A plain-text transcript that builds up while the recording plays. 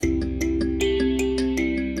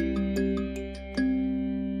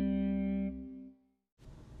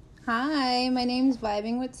my name's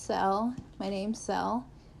Vibing with Cell. My name's Cell,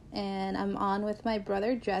 and I'm on with my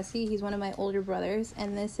brother Jesse. He's one of my older brothers,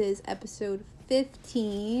 and this is episode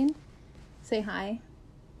 15. Say hi.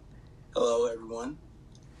 Hello, everyone.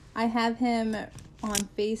 I have him on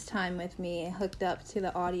FaceTime with me, hooked up to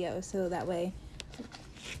the audio, so that way,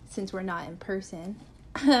 since we're not in person,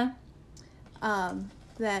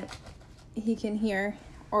 that he can hear,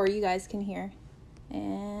 or you guys can hear,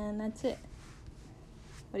 and that's it.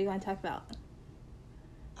 What do you want to talk about?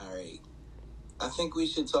 All right. I think we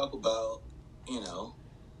should talk about,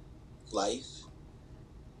 life.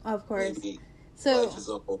 Of course. Maybe so life as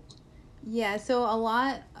a whole. Yeah, so a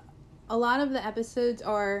lot of the episodes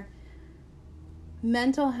are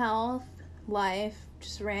mental health, life,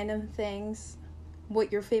 just random things,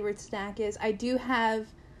 what your favorite snack is. I do have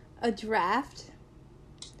a draft.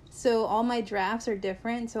 So all my drafts are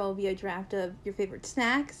different. So it'll be a draft of your favorite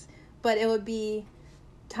snacks, but it would be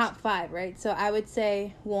top 5, right? So I would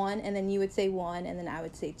say 1, and then you would say 1, and then I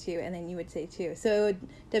would say 2, and then you would say 2. So it would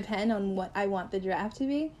depend on what I want the draft to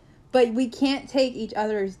be. But we can't take each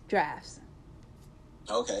other's drafts.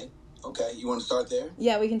 Okay. You want to start there?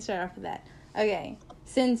 Yeah, we can start off with that. Okay.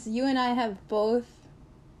 Since you and I have both,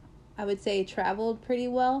 I would say, traveled pretty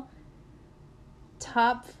well,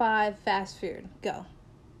 top 5 fast food. Go.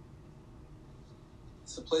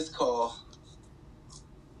 It's a place called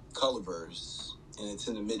Culver's, and it's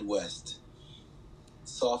in the Midwest.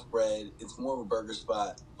 Soft bread. It's more of a burger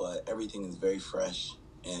spot, but everything is very fresh,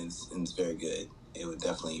 and it's very good. It would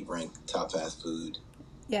definitely rank top fast food.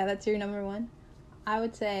 Yeah, that's your number 1. I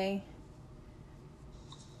would say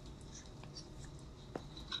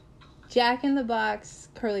Jack in the Box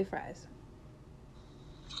curly fries.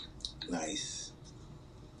 Nice.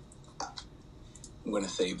 I'm gonna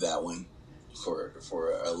save that one for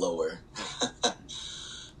a lower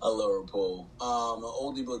poll.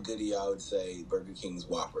 Oldie but goodie, I would say Burger King's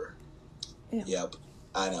Whopper. Yeah. Yep,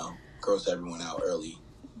 I know. Gross everyone out early.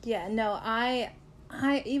 Yeah, no, I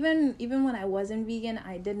even when I wasn't vegan,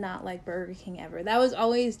 I did not like Burger King ever. That was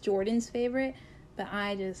always Jordan's favorite, but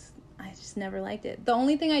I just never liked it. The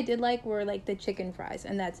only thing I did like were like the chicken fries,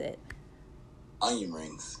 and that's it. Onion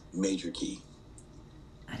rings, major key.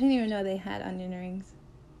 I didn't even know they had onion rings.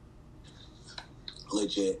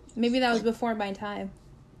 Legit. Maybe that was before my time.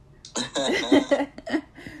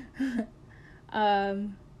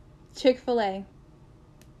 Chick-fil-A.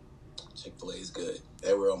 Chick-fil-A is good.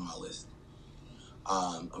 They were on my list.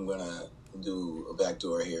 I'm gonna do a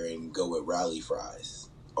backdoor here and go with Rally Fries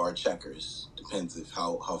or Checkers. Depends if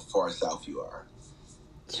how far south you are.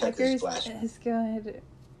 Checkers is good.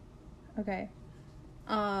 Okay.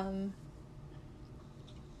 I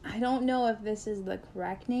don't know if this is the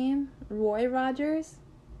correct name. Roy Rogers.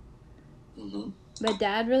 Mm-hmm. My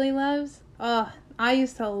dad really loves. Oh, I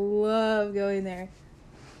used to love going there.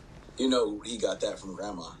 You know, he got that from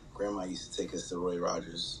Grandma. Grandma used to take us to Roy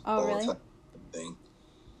Rogers. Oh, really? The time thing.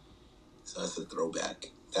 So that's a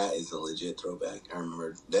throwback. That is a legit throwback. I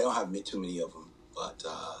remember they don't have too many of them, but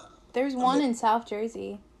there's one in South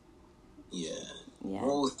Jersey. Yeah. Yeah.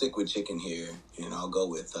 We'll stick with chicken here, and I'll go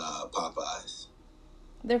with Popeyes.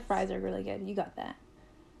 Their fries are really good. You got that.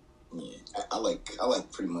 Yeah, I like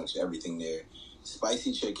pretty much everything there.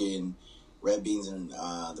 Spicy chicken, red beans and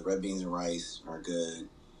the red beans and rice are good,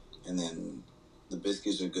 and then the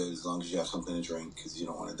biscuits are good as long as you have something to drink because you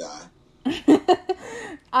don't want to die.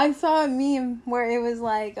 I saw a meme where it was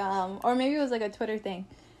like, or maybe it was like a Twitter thing,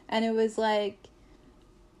 and it was like,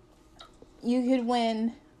 you could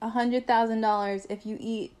win $100,000 if you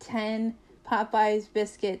eat 10 Popeyes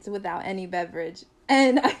biscuits without any beverage.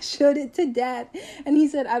 And I showed it to Dad, and he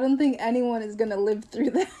said, I don't think anyone is going to live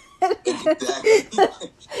through that. Exactly.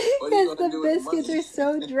 Because the biscuits are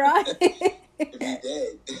so dry. If you're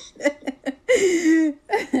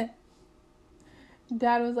dead.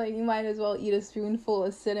 Dad was like, you might as well eat a spoonful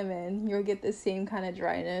of cinnamon. You'll get the same kind of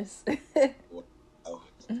dryness. Wow.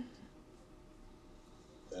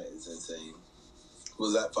 That is insane.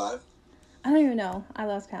 Was that 5? I don't even know. I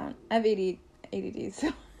lost count. I have ADD,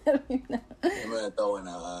 so I don't even know. I'm going to throw in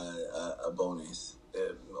a bonus.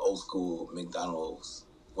 Old school McDonald's.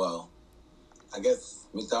 Well, I guess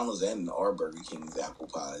McDonald's and our Burger King's apple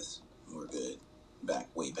pies were good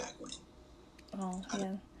way back when. Oh,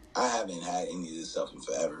 yeah. I haven't had any of this stuff in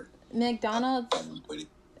forever. McDonald's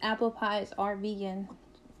apple pies are vegan.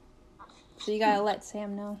 So you gotta let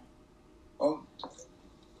Sam know. I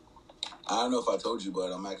don't know if I told you,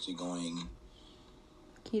 but I'm actually going...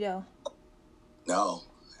 Keto. No,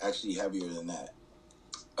 actually heavier than that.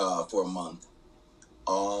 For a month.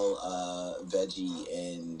 All veggie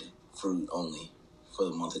and fruit only for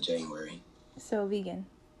the month of January. So vegan.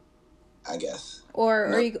 I guess. Or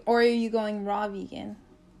No, are you going raw vegan?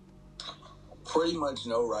 pretty much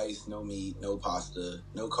no rice, no meat, no pasta,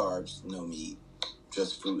 no carbs, no meat,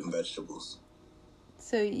 just fruit and vegetables.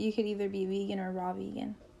 So you could either be vegan or raw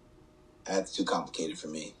vegan. That's too complicated for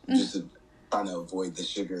me. Just trying to avoid the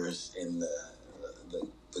sugars and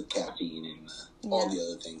the caffeine and all the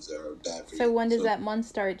other things that are bad for you. So when does that month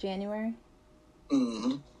start? January?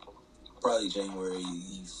 Mm-hmm. Probably January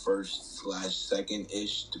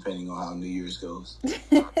 1st/2nd-ish, depending on how New Year's goes.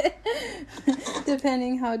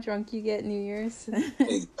 Depending how drunk you get New Year's.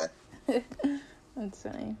 Exactly. That's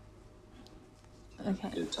funny. Okay.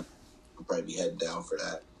 Good time. I'll probably be heading down for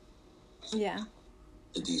that. Yeah.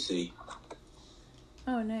 To DC.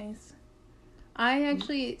 Oh, nice. I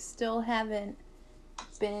actually still haven't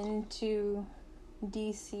been to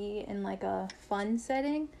DC in like a fun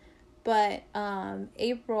setting, but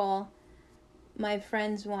April, my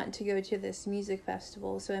friends want to go to this music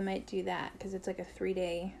festival, so I might do that because it's like a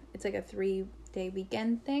 3-day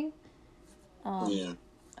weekend thing. Yeah.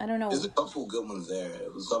 I don't know. There's a couple good ones there.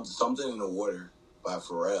 It was something in the Water by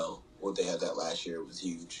Pharrell. What they had that last year was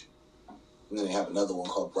huge. And then they have another one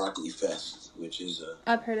called Broccoli Fest, which is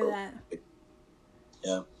I've heard of that.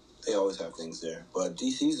 Yeah, they always have things there. But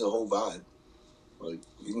DC's a whole vibe. Like,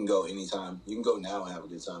 you can go anytime. You can go now and have a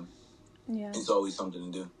good time. Yeah. It's always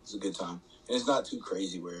something to do. It's a good time. And it's not too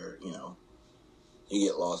crazy where, you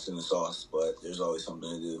get lost in the sauce, but there's always something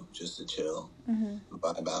to do just to chill and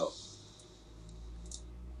vibe out.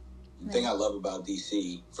 The thing I love about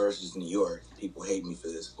DC versus New York, people hate me for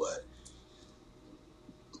this, but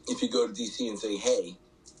if you go to DC and say, hey,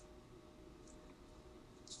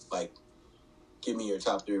 like, give me your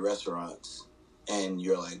top 3 restaurants and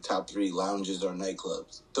your, like, top 3 lounges or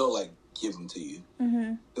nightclubs, they'll, like, give them to you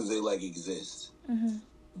because they, like, exist.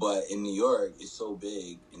 But in New York, it's so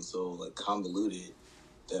big and so, like, convoluted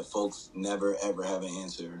that folks never, ever have an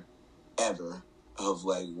answer, ever, of,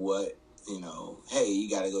 like, what, hey, you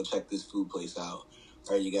got to go check this food place out,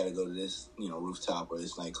 or you got to go to this, rooftop or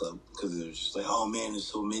this nightclub, because they're just like, oh, man, there's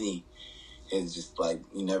so many. And it's just, like,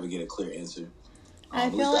 you never get a clear answer. I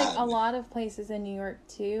feel like a lot of places in New York,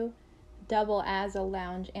 too, double as a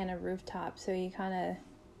lounge and a rooftop, so you kind of,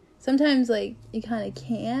 sometimes, like, you kind of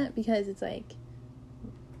can't, because it's like,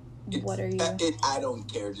 what are you? I don't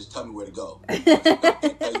care. Just tell me where to go.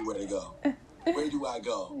 Tell you where to go. Where do I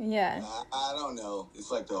go? Yeah. I don't know. It's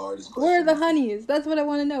like the hardest question. Where are the honeys? That's what I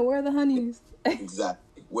want to know. Where are the honeys?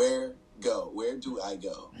 Exactly. Where go? Where do I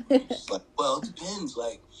go? It's just like, well, it depends.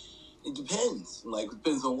 Like, it depends. Like, it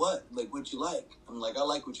depends on what? Like, what you like. I'm like, I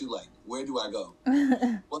like what you like. Where do I go?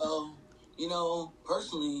 Well,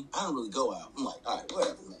 personally, I don't really go out. I'm like, all right,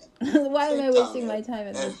 whatever, man. Why am I wasting my time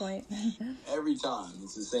at this point? Every time.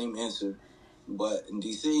 It's the same answer. But in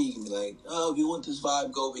DC, you can be like, oh, if you want this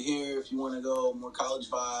vibe, go over here. If you want to go more college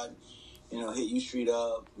vibe, hit U Street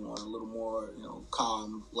up. If you want a little more,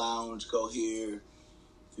 calm lounge, go here.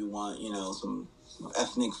 If you want, some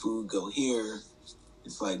ethnic food, go here.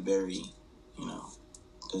 It's like very,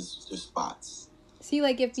 there's spots. See,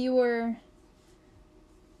 like if you were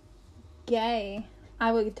gay,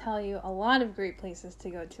 I would tell you a lot of great places to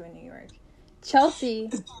go to in New York. Chelsea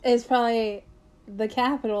is probably the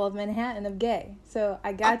capital of Manhattan of gay, so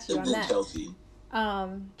I got you on that.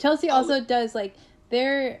 Chelsea also does, like,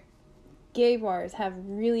 their gay bars have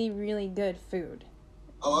really, really good food.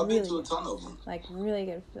 Oh, I've been to a ton of them. Like, really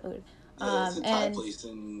good food. Yeah, it's a Thai place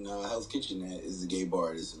in Hell's Kitchen that is the gay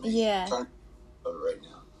bar. It's amazing. Yeah. I'm trying to remember right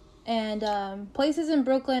now. And places in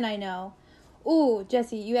Brooklyn I know. Ooh,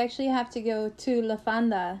 Jesse, you actually have to go to La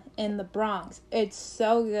Fonda in the Bronx. It's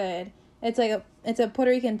so good. It's like it's a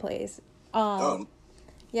Puerto Rican place. Yeah,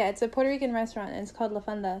 it's a Puerto Rican restaurant, and it's called La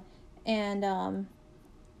Fonda. And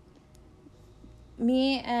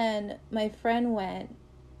me and my friend went,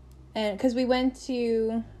 and because we went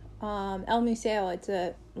to El Museo. It's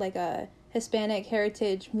a Hispanic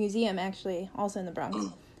heritage museum, actually, also in the Bronx.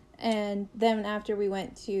 And then after we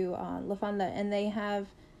went to La Fonda, and they have,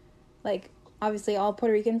 like, obviously all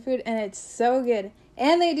Puerto Rican food, and it's so good.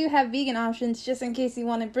 And they do have vegan options, just in case you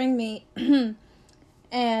want to bring me.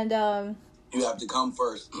 And you have to come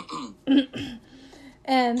first.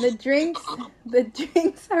 And the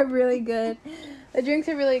drinks are really good.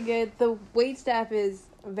 The wait staff is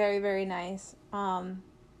very, very nice.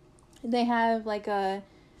 They have like a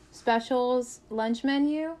specials lunch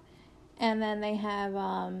menu, and then they have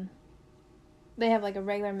like a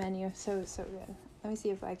regular menu. So good. Let me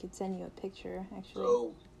see if I could send you a picture, actually.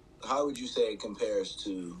 So, how would you say it compares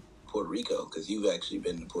to Puerto Rico? Because you've actually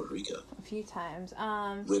been to Puerto Rico a few times.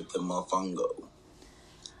 With the mofongo.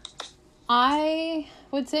 I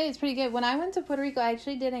would say it's pretty good. When I went to Puerto Rico, I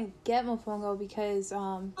actually didn't get mofongo because,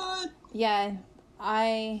 yeah,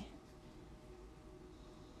 I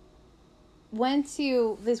went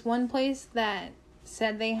to this one place that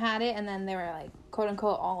said they had it, and then they were like, quote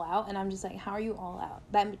unquote, all out, and I'm just like, how are you all out?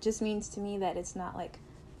 That just means to me that it's not like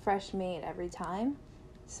fresh made every time.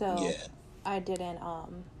 So Yeah. I didn't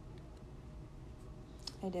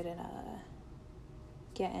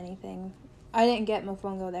get anything. I didn't get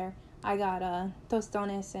mofongo there. I got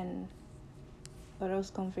tostones and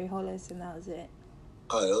arroz con frijoles, and that was it.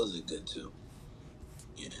 Oh, those are good too.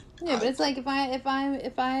 Yeah. Yeah, but it's like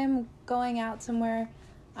if I'm going out somewhere,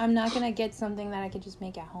 I'm not gonna get something that I could just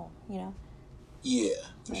make at home, you know? Yeah,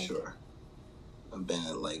 for sure. I've been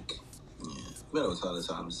at been a ton of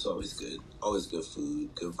times. It's always good. Always good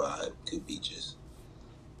food, good vibe, good beaches.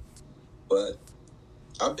 But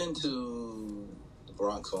I've been to the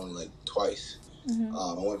Bronx only like twice. Mm-hmm.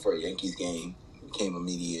 I went for a Yankees game, became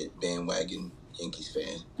immediate bandwagon Yankees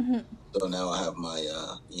fan. Mm-hmm. So now I have my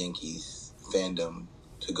Yankees fandom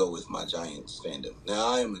to go with my Giants fandom.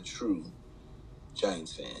 Now I am a true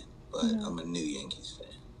Giants fan, but I'm a new Yankees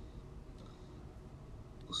fan.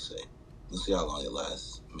 We'll see. We'll see how long it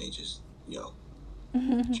lasts. May just,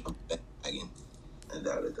 jump back again. I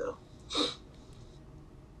doubt it though.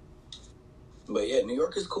 But yeah, New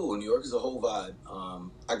York is cool. New York is a whole vibe.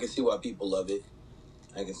 I can see why people love it.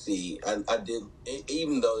 I can see. I did,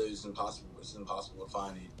 even though it's impossible to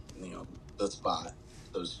find it. The spot,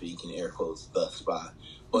 so to speak, in air quotes, the spot.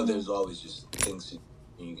 But there's always just things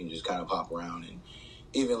you can just kind of pop around, and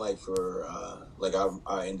even like for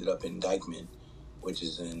I ended up in Dykeman, which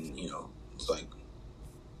is in it's like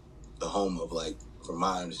the home of, like, from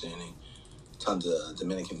my understanding, tons of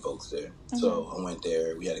Dominican folks there. Mm-hmm. So I went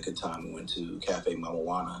there. We had a good time. We went to Cafe Mama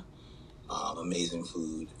Juana. Amazing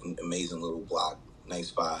food, amazing little block, nice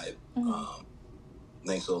vibe. Mm-hmm.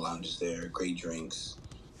 Nice little lounges there, great drinks.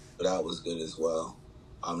 But that was good as well.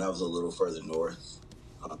 That was a little further north,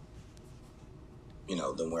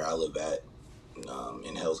 than where I live at,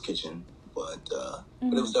 in Hell's Kitchen. But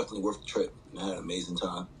it was definitely worth the trip. I had an amazing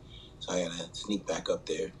time. So I had to sneak back up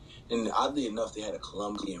there. And oddly enough, they had a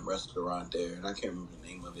Colombian restaurant there, and I can't remember the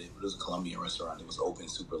name of it, but it was a Colombian restaurant. It was open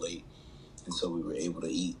super late, and so we were able to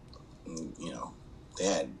eat. And, they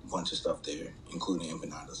had a bunch of stuff there, including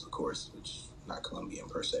empanadas, of course, which is not Colombian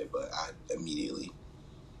per se, but I immediately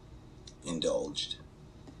indulged.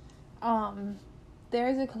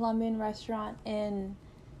 There's a Colombian restaurant in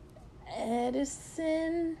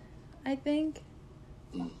Edison, I think.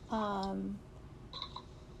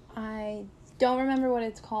 I don't remember what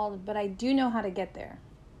it's called, but I do know how to get there.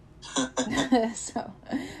 But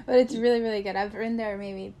it's really, really good. I've been there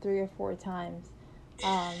maybe 3 or 4 times.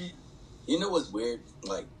 You know what's weird?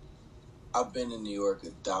 Like, I've been in New York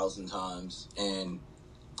 1,000 times, and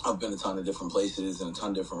I've been a ton of different places and a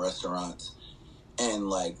ton of different restaurants. And,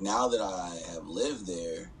 like, now that I have lived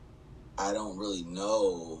there, I don't really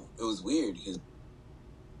know. It was weird because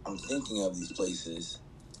I'm thinking of these places,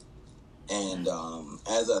 and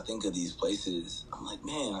as I think of these places, I'm like,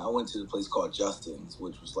 man, I went to a place called Justin's,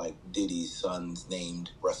 which was like Diddy's son's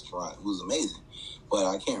named restaurant. It was amazing, but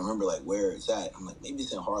I can't remember like where it's at. I'm like, maybe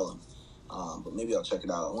it's in Harlem, but maybe I'll check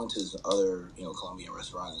it out. I went to this other Colombian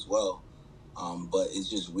restaurant as well, but it's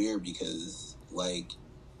just weird because, like,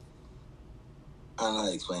 I don't know how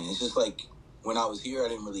to explain it. It's just like when I was here, I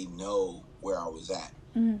didn't really know where I was at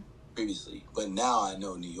previously, but now I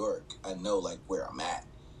know New York. I know like where I'm at.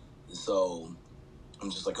 So I'm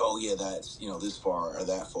just like, oh yeah, that's, this far or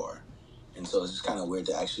that far. And so it's just kind of weird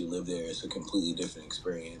to actually live there. It's a completely different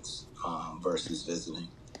experience versus visiting.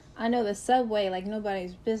 I know the subway like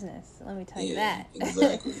nobody's business. Let me tell you that.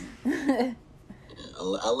 Exactly.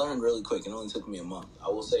 I learned really quick. It only took me a month. I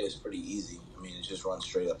will say it's pretty easy. I mean, it just runs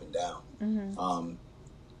straight up and down.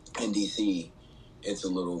 Mm-hmm. In DC, it's a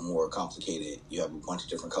little more complicated. You have a bunch of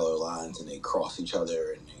different color lines, and they cross each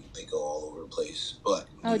other, and they go all over the place. But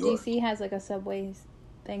New York, DC has like a subway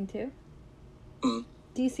thing too? Mm-hmm.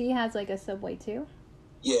 DC has like a subway too?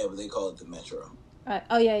 Yeah, but they call it the Metro.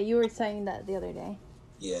 Oh yeah, you were saying that the other day.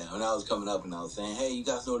 Yeah, when I was coming up and I was saying, hey, you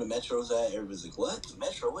guys know where the Metro's at? Everybody's like, what? The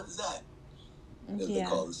Metro? What is that? Because they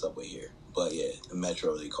call it the subway here. But yeah, the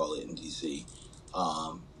Metro, they call it in DC.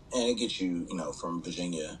 And it gets you, from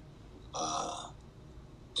Virginia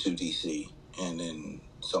to DC, and then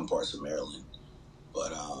some parts of Maryland.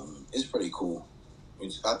 But it's pretty cool.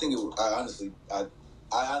 I honestly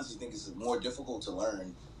think it's more difficult to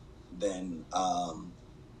learn than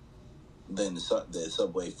the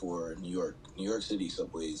subway for New York. New York City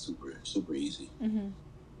subway is super super easy. Mm-hmm.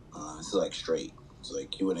 It's like straight. It's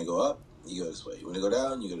like you want to go up, you go this way. You want to go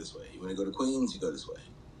down, you go this way. You want to go to Queens, you go this way.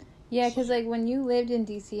 Yeah, because, like, when you lived in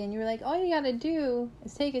D.C. and you were like, all you gotta do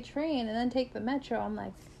is take a train and then take the metro, I'm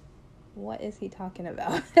like, what is he talking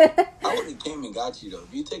about? I would have came and got you, though.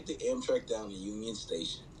 If you take the Amtrak down to Union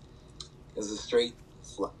Station, it's a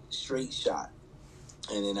straight shot.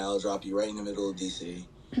 And then I'll drop you right in the middle of D.C.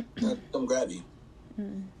 I'll come grab you.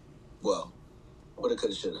 Mm. Well, woulda,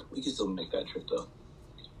 coulda, shoulda. We can still make that trip, though.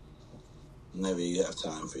 Whenever you have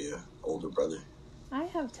time for your older brother. I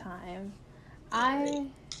have time.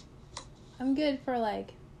 I'm good for,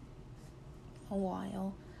 like, a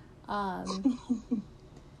while.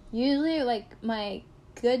 Usually, like, my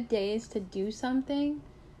good days to do something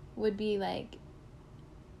would be, like,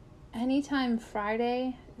 anytime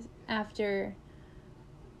Friday after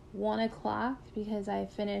 1 o'clock, because I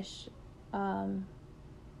finish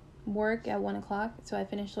work at 1 o'clock. So I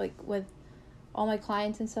finish, like, with all my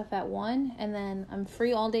clients and stuff at 1, and then I'm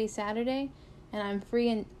free all day Saturday, and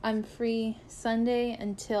I'm free Sunday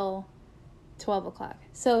until 12 o'clock.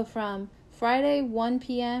 So from Friday 1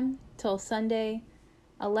 p.m. till Sunday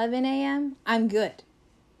 11 a.m., I'm good.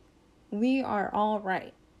 We are all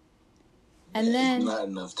right. And then not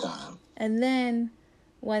enough time. And then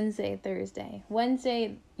Wednesday,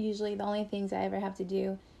 usually the only things I ever have to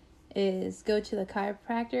do is go to the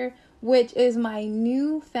chiropractor, which is my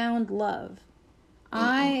newfound love.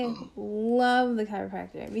 I love the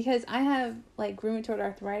chiropractor because I have, like, rheumatoid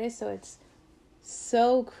arthritis, so it's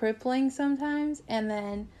so crippling sometimes. And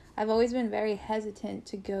then I've always been very hesitant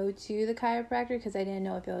to go to the chiropractor because I didn't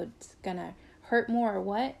know if it was gonna hurt more or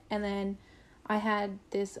what. And then I had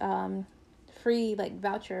this free, like,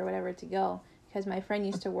 voucher or whatever to go because my friend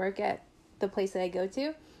used to work at the place that I go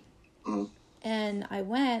to. And I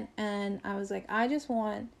went and I was like, I just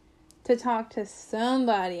want to talk to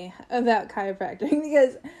somebody about chiropractic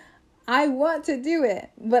because I want to do it,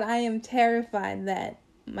 but I am terrified that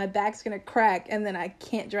my back's going to crack and then I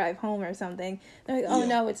can't drive home or something. They're like, oh,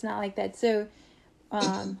 no, it's not like that. So,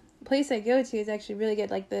 place I go to is actually really good.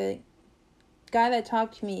 Like, the guy that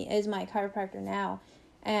talked to me is my chiropractor now,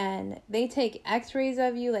 and they take x-rays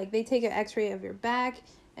of you. Like, they take an x-ray of your back,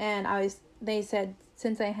 and they said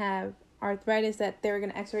since I have arthritis that they were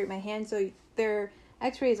going to x-ray my hand. So their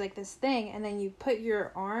x-ray is like this thing, and then you put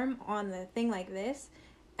your arm on the thing like this,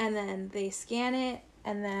 and then they scan it,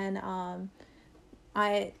 and then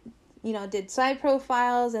I did side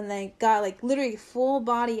profiles, and they got, like, literally full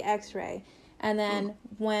body x-ray. And then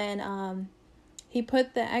when he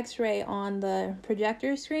put the x-ray on the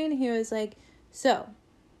projector screen, he was like, so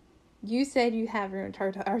you said you have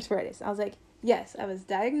rheumatoid arthritis. I was like, yes, I was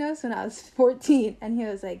diagnosed when I was 14. And he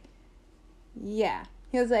was like, yeah.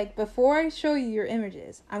 He was like, before I show you your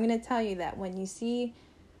images, I'm going to tell you that when you see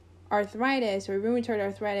arthritis or rheumatoid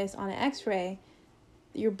arthritis on an x-ray,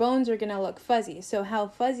 your bones are going to look fuzzy. So how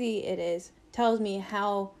fuzzy it is tells me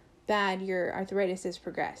how bad your arthritis is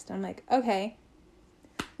progressed. I'm like, okay.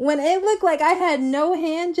 When it looked like I had no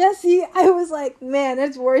hand, Jesse, I was like, man,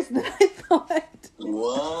 it's worse than I thought.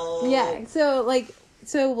 What? Yeah. So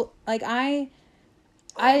I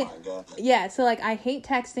hate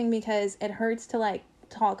texting because it hurts to, like,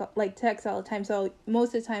 text all the time. So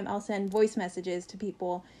most of the time I'll send voice messages to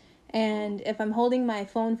people, and if I'm holding my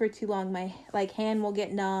phone for too long, my, like, hand will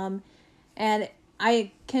get numb, and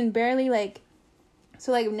I can barely, like,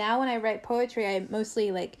 so, like, now when I write poetry, I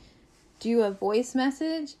mostly, like, do a voice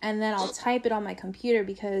message, and then I'll type it on my computer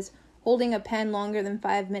because holding a pen longer than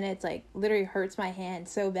 5 minutes, like, literally hurts my hand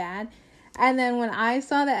so bad. And then when I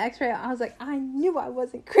saw the x-ray, I was like, I knew I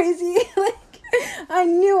wasn't crazy. Like, I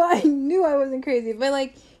knew I wasn't crazy. But,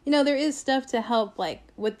 like, there is stuff to help, like,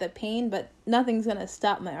 with the pain, but nothing's going to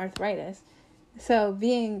stop my arthritis. So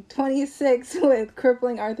being 26 with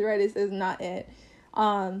crippling arthritis is not it.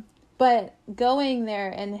 But going there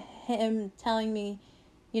and him telling me,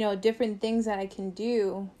 different things that I can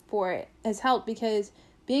do for it has helped, because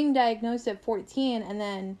being diagnosed at 14 and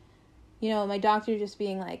then, my doctor just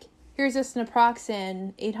being like, here's this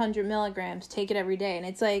naproxen, 800 milligrams, take it every day. And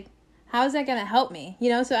it's like, how is that going to help me?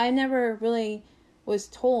 So I never really was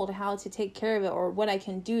told how to take care of it or what I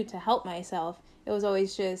can do to help myself. It was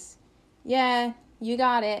always just, yeah, you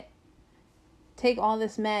got it. Take all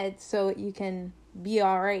this meds so you can be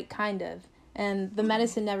all right, kind of. And the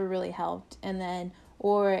medicine never really helped. And then,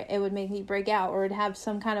 or it would make me break out, or it'd have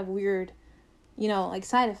some kind of weird, like,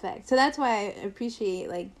 side effect. So that's why I appreciate,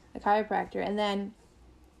 like, a chiropractor. And then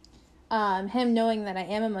him knowing that I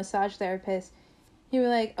am a massage therapist, he was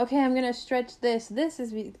like, okay, I'm going to stretch this. This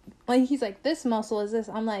is, like, he's like, this muscle is this.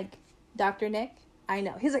 I'm like, Dr. Nick, I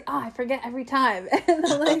know. He's like, oh, I forget every time. And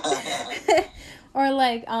I'm like, or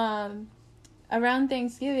like, around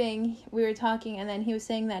Thanksgiving, we were talking, and then he was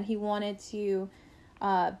saying that he wanted to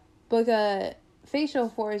book a facial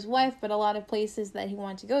for his wife, but a lot of places that he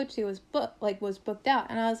wanted to go to was booked out.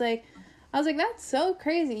 And I was like, that's so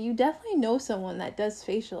crazy. You definitely know someone that does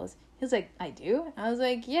facials. He was like, I do? I was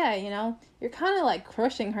like, yeah, you're kind of like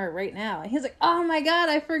crushing her right now. And he was like, oh my God,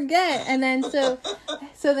 I forget. And then so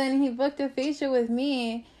then he booked a facial with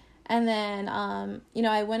me. And then,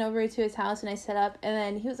 I went over to his house and I set up. And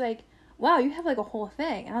then he was like, wow, you have like a whole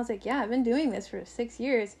thing. And I was like, yeah, I've been doing this for 6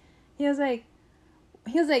 years. He was like,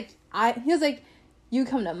 you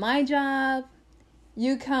come to my job,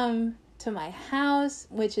 you come to my house,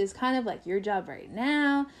 which is kind of like your job right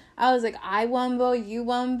now. I was like, I wumbo, you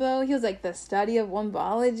wumbo. He was like, the study of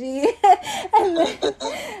wumbology.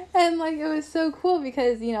 and like, it was so cool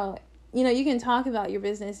because, you can talk about your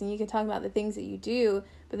business and you can talk about the things that you do,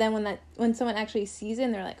 but then when someone actually sees it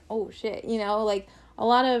and they're like, oh shit, like a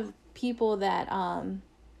lot of people that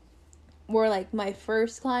were like my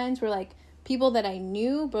first clients were like people that I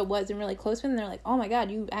knew but wasn't really close with, and they're like, oh my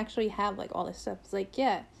God, you actually have like all this stuff. It's like,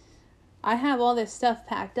 yeah, I have all this stuff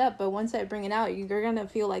packed up, but once I bring it out, you're gonna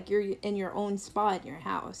feel like you're in your own spot in your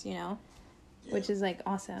house, Yeah. Which is like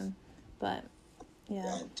awesome. But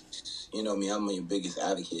yeah. You know me, I'm your biggest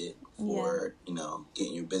advocate for,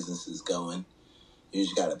 getting your businesses going. You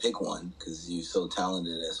just gotta pick one because you're so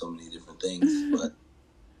talented at so many different things. But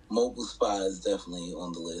mobile spa is definitely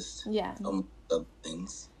on the list. Yeah. Of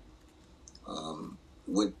things.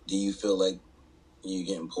 What do you feel like you're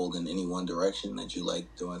getting pulled in any one direction that you like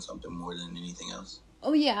doing something more than anything else?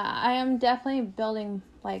 Oh yeah, I am definitely building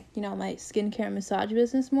like, my skincare and massage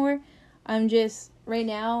business more. I'm just right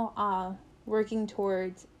now working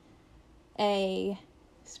towards a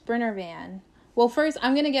Sprinter van. Well, first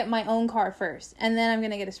I'm going to get my own car first, and then I'm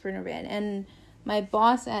going to get a Sprinter van. And my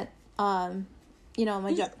boss at my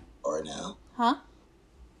job. Car now. Huh?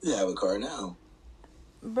 You have a car now.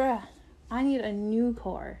 Bruh, I need a new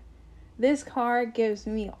car. This car gives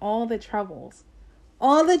me all the troubles.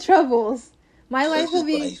 All the troubles. My life will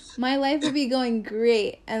be going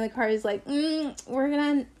great, and the car is like,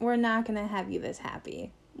 we're not gonna have you this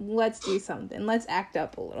happy. Let's do something. Let's act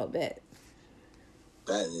up a little bit.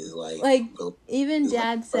 That is even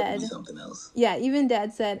Dad said something else. Yeah, even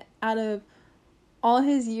Dad said out of all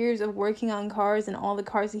his years of working on cars and all the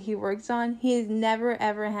cars that he works on, he has never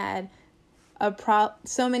ever had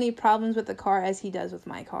so many problems with the car as he does with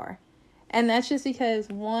my car. And that's just because,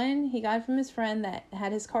 one, he got it from his friend that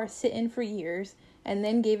had his car sit in for years and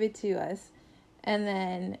then gave it to us. And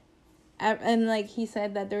then, he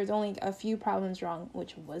said that there was only a few problems wrong,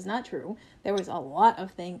 which was not true. There was a lot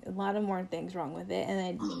of more things wrong with it. And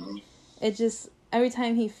then it just, every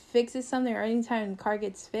time he fixes something or anytime the car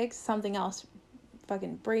gets fixed, something else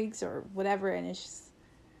fucking breaks or whatever. And it's just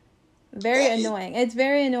very annoying. It's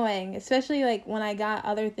very annoying, especially when I got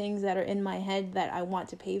other things that are in my head that I want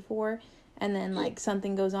to pay for. And then,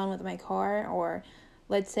 something goes on with my car, or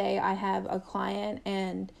let's say I have a client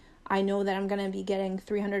and I know that I'm going to be getting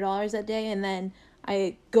 $300 that day, and then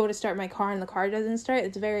I go to start my car and the car doesn't start.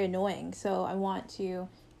 It's very annoying. So I want to,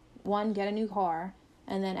 one, get a new car,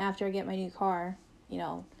 and then after I get my new car,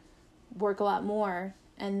 work a lot more,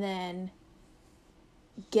 and then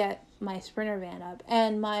get my Sprinter van up.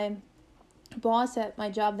 And my boss at my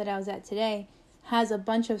job that I was at today has a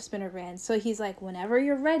bunch of Sprinter vans. So he's like, whenever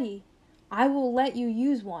you're ready, I will let you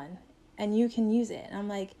use one and you can use it. And I'm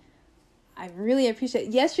like, I really appreciate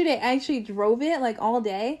it. Yesterday, I actually drove it all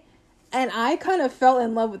day, and I kind of fell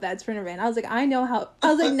in love with that Sprinter van. I was like,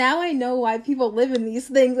 now I know why people live in these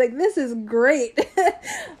things. This is great.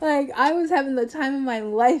 I was having the time of my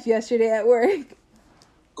life yesterday at work.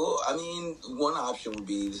 Well, I mean, one option would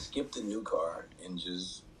be to skip the new car and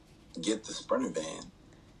just get the Sprinter van.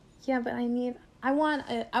 Yeah, but I want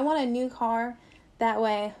a new car. That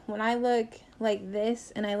way, when I look like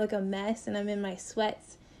this and I look a mess and I'm in my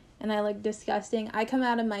sweats and I look disgusting, I come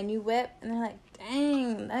out of my new whip and they're like,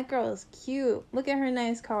 dang, that girl is cute. Look at her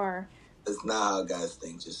nice car. That's not how guys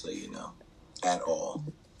think, just so you know. At all.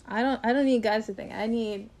 I don't need guys to think. I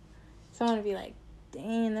need someone to be like,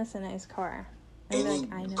 dang, that's a nice car. Any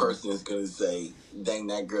person that's going to say, dang,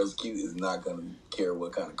 that girl's cute, is not going to care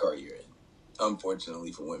what kind of car you're in.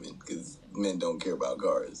 Unfortunately for women, because men don't care about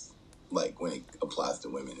cars. When it applies to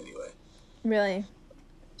women anyway. Really?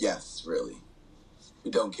 Yes, really.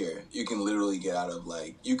 We don't care. You can literally get out of,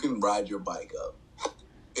 you can ride your bike up.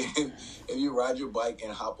 If you ride your bike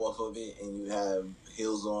and hop off of it and you have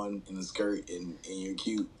heels on and a skirt and you're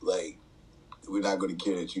cute, we're not going to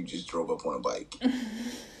care that you just drove up on a bike.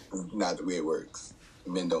 Not the way it works.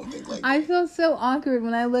 Men don't think like that. I feel so awkward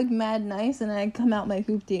when I look mad nice and I come out my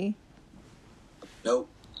hoopty. Nope.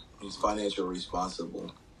 He's financially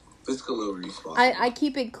responsible. Fiscally responsible. I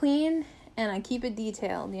keep it clean and I keep it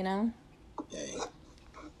detailed, you know? Yeah.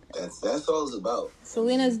 That's all it's about.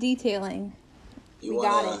 Selena's detailing. We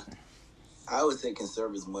got it. I would say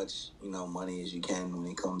conserve as much, money as you can when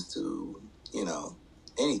it comes to,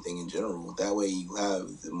 anything in general. That way you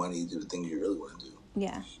have the money to do the things you really want to do.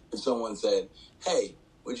 Yeah. If someone said, hey,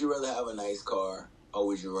 would you rather have a nice car or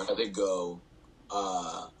would you rather go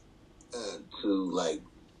to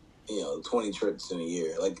 20 trips in a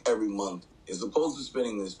year, like every month, as opposed to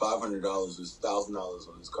spending this $500 or $1,000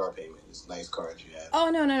 on this car payment, this nice car that you have? Oh,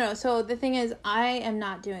 no. So the thing is, I am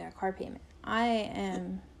not doing a car payment. I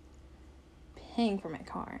am paying for my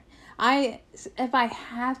car. If I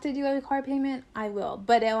have to do a car payment, I will.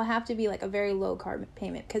 But it will have to be like a very low car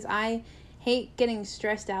payment because I hate getting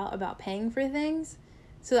stressed out about paying for things.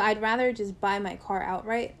 So I'd rather just buy my car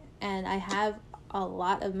outright. And I have a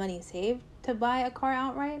lot of money saved to buy a car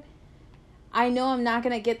outright. I know I'm not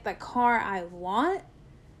going to get the car I want.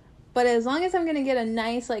 But as long as I'm going to get a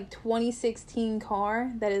nice 2016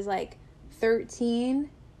 car that is 13,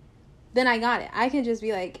 then I got it. I can just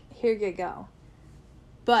be like, here you go.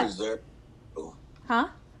 But preserve. Huh?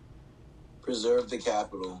 Preserve the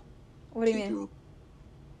capital. What do you mean?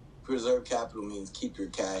 Preserve capital means keep your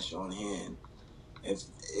cash on hand.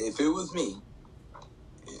 If it was me,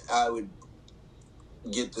 I would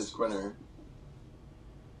get the Sprinter,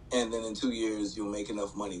 and then in 2 years you'll make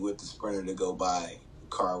enough money with the Sprinter to go buy a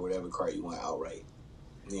car, whatever car you want outright.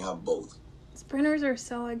 And you have both. Sprinters are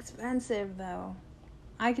so expensive, though.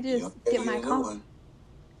 I could just get my car.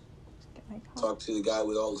 Talk to the guy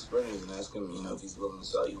with all the Sprinters and ask him, if he's willing to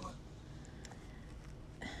sell you one.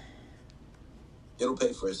 It'll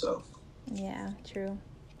pay for itself. Yeah, true.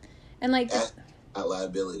 And Assets, not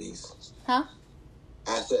liabilities. Huh?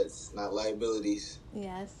 Assets, not liabilities.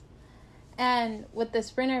 Yes. And with the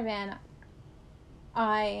Sprinter van,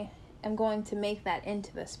 I am going to make that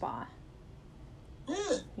into the spa.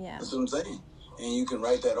 Yeah. That's what I'm saying. And you can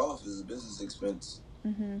write that off as a business expense.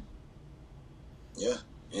 Mm-hmm. Yeah.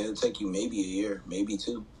 And it'll take you maybe a year, maybe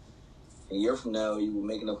 2. A year from now, you will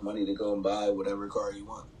make enough money to go and buy whatever car you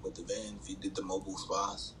want with the van. If you did the mobile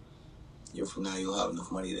spas, a year from now, you'll have enough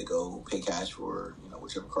money to go pay cash for,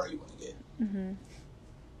 whichever car you want to get. Mm-hmm.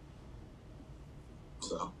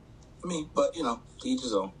 So, but, each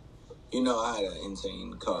his own. I had an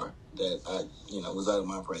insane car that was out of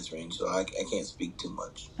my price range, so I can't speak too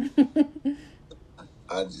much.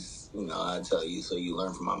 I just, I tell you so you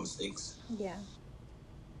learn from my mistakes. Yeah.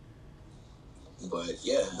 But,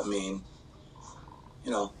 yeah,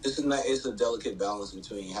 it's a delicate balance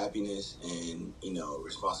between happiness and,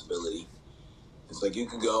 responsibility. It's like you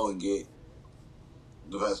could go and get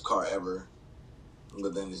the best car ever,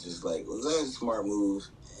 but then it's just like, was that a smart move?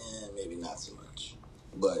 Maybe not so much.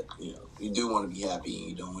 But, you do want to be happy and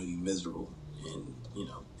you don't want to be miserable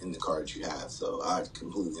in the car that you have. So I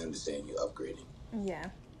completely understand you upgrading. Yeah.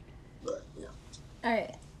 But, yeah. All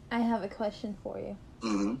right. I have a question for you.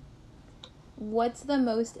 Mm-hmm. What's the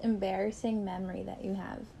most embarrassing memory that you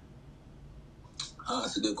have?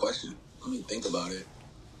 That's a good question. Let me think about it.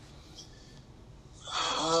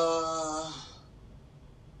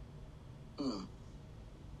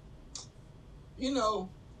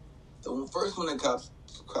 The first one that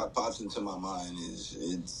pops into my mind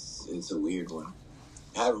is it's a weird one.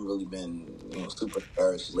 I haven't really been super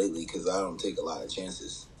embarrassed lately because I don't take a lot of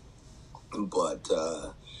chances. But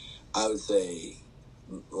I would say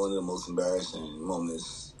one of the most embarrassing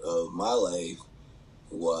moments of my life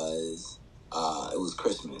was it was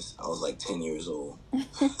Christmas. I was 10 years old.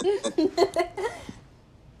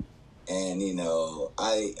 And,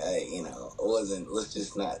 I wasn't, let's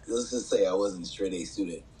just say I wasn't a straight A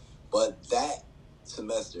student. But that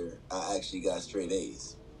semester, I actually got straight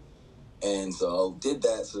A's. And so I did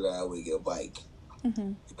that so that I would get a bike. Mm-hmm.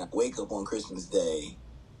 And I wake up on Christmas Day,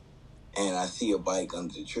 and I see a bike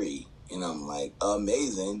under the tree. And I'm like,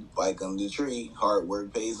 amazing, bike under the tree, hard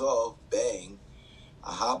work pays off, bang.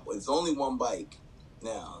 I hop, it's only one bike.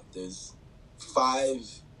 Now, there's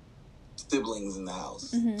 5 siblings in the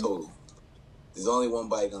house, mm-hmm. total. There's only one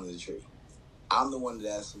bike under the tree. I'm the one that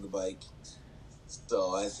asked for the bike.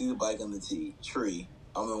 So I see the bike on the tree.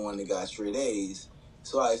 I'm the one that got straight A's.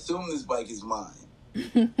 So I assume this bike is mine.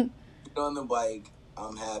 Get on the bike.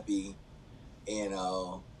 I'm happy.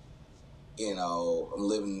 I'm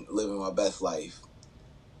living my best life.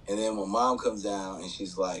 And then my mom comes down and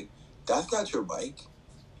she's like, that's not your bike.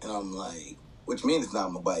 And I'm like, which means it's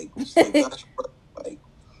not my bike. She's like, that's your bike.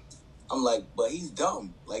 I'm like, but he's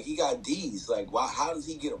dumb. He got D's. Why? How does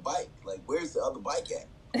he get a bike? Where's the other bike at?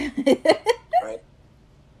 Right?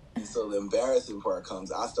 And so the embarrassing part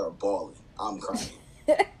comes, I start bawling. I'm crying.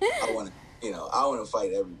 I want to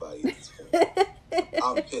fight everybody at this point.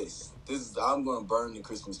 I'm pissed. I'm going to burn the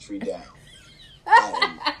Christmas tree down. I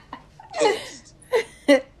am pissed.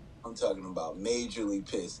 I'm talking about majorly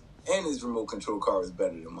pissed. And his remote control car was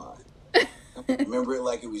better than mine. I remember it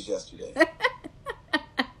like it was yesterday.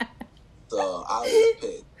 So I was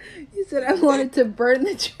pissed. You said I wanted to burn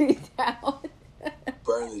the tree down.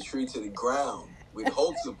 Burn the tree to the ground with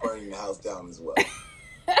hopes of burning the house down as well.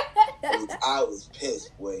 I was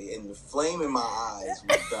pissed, boy, and the flame in my eyes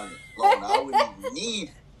would have done it. Alone, I wouldn't even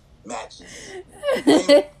need matches. The flame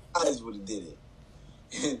in my eyes would have did it.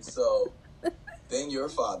 And so then your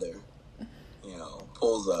father,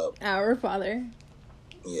 pulls up. Our father.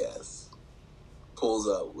 Yes. Pulls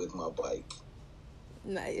up with my bike.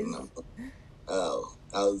 Nice. Oh,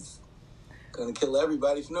 I was gonna kill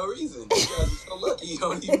everybody for no reason. You guys are so lucky. You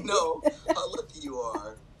don't even know how lucky you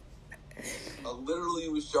are. I literally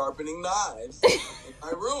was sharpening knives in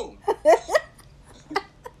my room.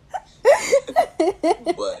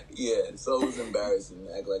 But yeah, so it was embarrassing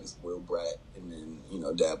to act like a spoiled brat, and then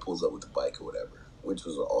Dad pulls up with the bike or whatever, which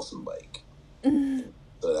was an awesome bike.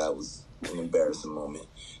 So that was an embarrassing moment.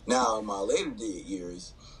 Now in my later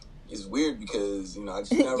years, it's weird because I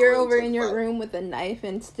just never you're over in your room with a knife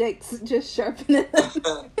and sticks, just sharpening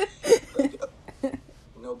them.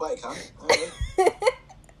 No bike, huh? All right.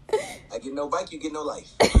 I get no bike, you get no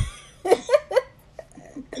life.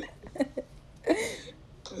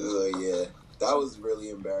 So yeah, that was really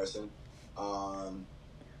embarrassing. And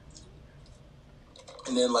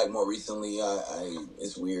then more recently,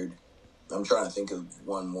 it's weird. I'm trying to think of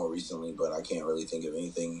one more recently, but I can't really think of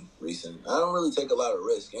anything recent. I don't really take a lot of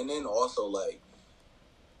risk. And then also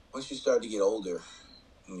once you start to get older,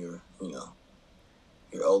 in your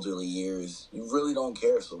elderly years, you really don't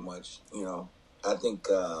care so much. I think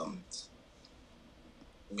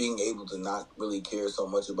being able to not really care so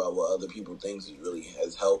much about what other people think really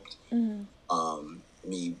has helped me, help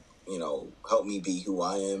me be who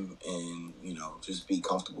I am and, just be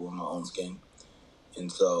comfortable in my own skin. And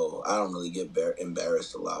so I don't really get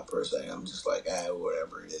embarrassed a lot per se. I'm just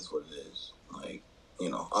whatever it is, what it is. I'm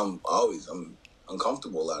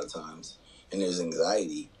uncomfortable a lot of times and there's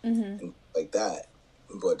anxiety and like that.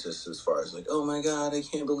 But just as far as oh my God, I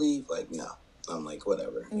can't believe, no. I'm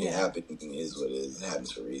whatever. Yeah. It happened. It is what it is. It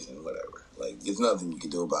happens for a reason, whatever. There's nothing you can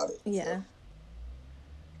do about it. Yeah.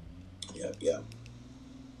 So. Yeah.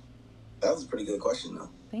 That was a pretty good question, though.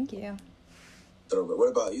 Thank you. What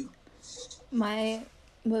about you? My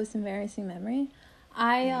most embarrassing memory?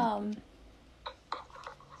 I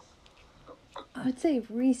would say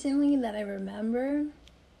recently that I remember.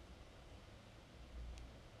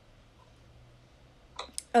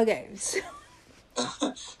 Okay, so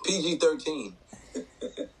PG-13.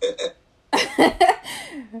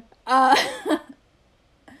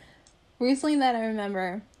 Recently that I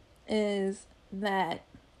remember is that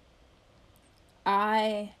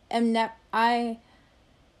I am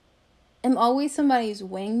always somebody's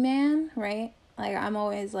wingman, right? I'm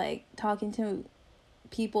always talking to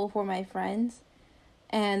people for my friends.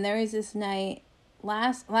 And there was this night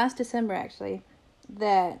last December actually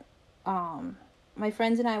that my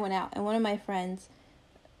friends and I went out, and one of my friends,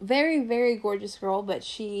 very, very gorgeous girl, but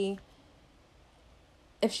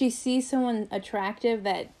if she sees someone attractive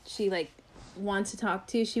that she wants to talk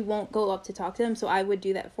to, she won't go up to talk to them, so I would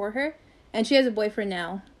do that for her. And she has a boyfriend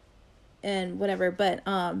now and whatever, but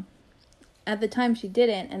at the time she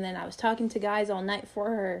didn't, and then I was talking to guys all night for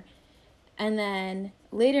her. And then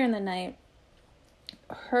later in the night,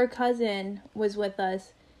 her cousin was with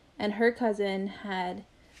us, and her cousin had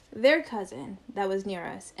their cousin that was near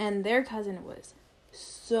us, and their cousin was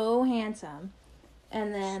so handsome.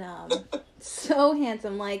 And then so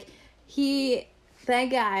handsome, that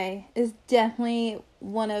guy is definitely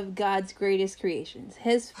one of God's greatest creations.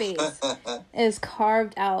 His face is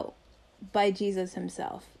carved out by Jesus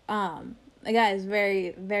himself. The guy is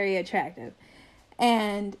very, very attractive.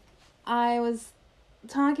 And I was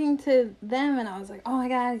talking to them, and I was like, oh my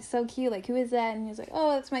God, he's so cute. Who is that? And he was like,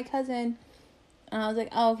 oh, that's my cousin. And I was like,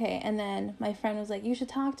 oh, okay. And then my friend was like, you should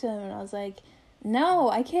talk to him. And I was like, no,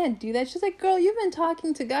 I can't do that. She's like, girl, you've been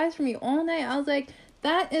talking to guys for me all night. I was like,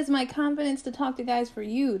 that is my confidence to talk to guys for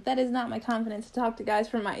you. That is not my confidence to talk to guys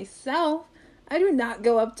for myself. I do not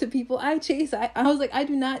go up to people. I chase. I was like, I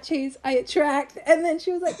do not chase. I attract. And then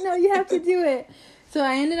she was like, no, you have to do it. So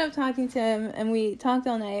I ended up talking to him, and we talked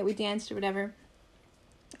all night. We danced or whatever.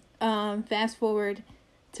 Fast forward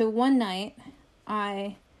to one night,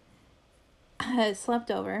 I had slept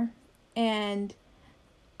over, and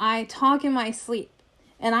I talk in my sleep.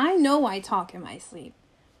 And I know I talk in my sleep.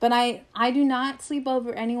 But I do not sleep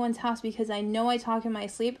over anyone's house because I know I talk in my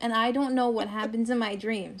sleep, and I don't know what happens in my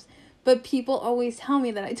dreams. But people always tell me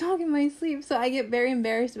that I talk in my sleep, so I get very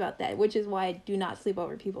embarrassed about that, which is why I do not sleep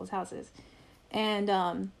over people's houses. And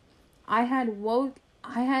I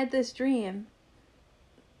had this dream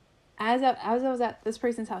as I was at this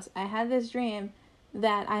person's house. I had this dream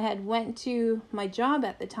that I had went to my job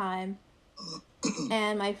at the time,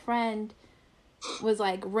 and my friend was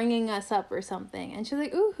like ringing us up or something, and she was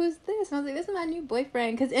like, "Ooh, who's this?" And I was like, "This is my new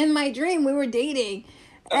boyfriend," because in my dream we were dating,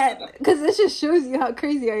 because this just shows you how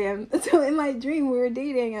crazy I am. So in my dream we were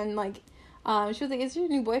dating, and like she was like, "Is your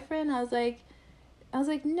new boyfriend?" I was like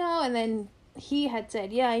no, and then he had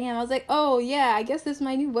said, "Yeah, I am." I was like, "Oh yeah, I guess this is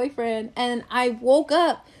my new boyfriend." And I woke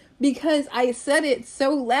up because I said it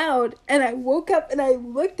so loud, and I woke up and I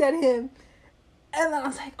looked at him, and then I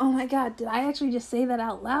was like, "Oh my god, did I actually just say that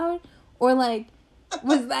out loud?" Or like,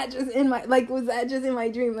 was that just in my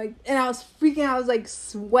dream? Like, and I was freaking out. I was like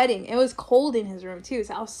sweating. It was cold in his room too,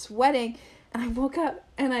 so I was sweating. And I woke up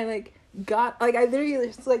and I like got like I literally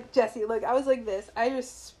just like Jesse. Like I was like this. I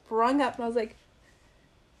just sprung up and I was like,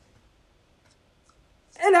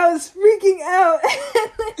 and I was freaking out.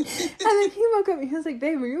 And then he woke up and he was like,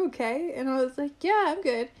 "Babe, are you okay?" And I was like, "Yeah, I'm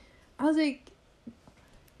good." I was like,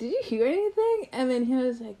 "Did you hear anything?" And then he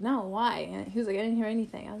was like, "No, why?" And he was like, "I didn't hear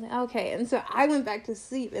anything." I was like, "Okay." And so I went back to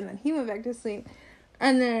sleep, and then he went back to sleep.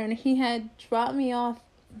 And then he had dropped me off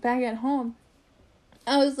back at home.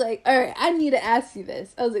 I was like, "All right, I need to ask you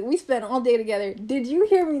this." I was like, "We spent all day together. Did you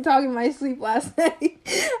hear me talking in my sleep last night?"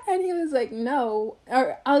 And he was like, "No."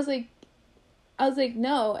 Or I was like,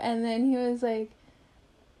 "No." And then he was like,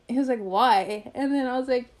 "Why?" And then I was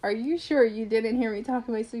like, "Are you sure you didn't hear me talk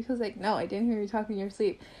in my sleep?" He was like, "No, I didn't hear you talk in your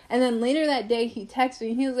sleep." And then later that day, he texted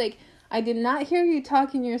me. He was like, "I did not hear you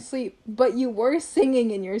talk in your sleep, but you were singing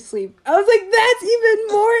in your sleep." I was like, "That's even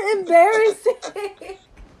more embarrassing."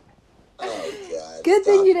 Oh, God. Good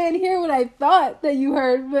thing you didn't hear what I thought that you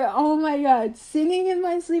heard, but oh my god, singing in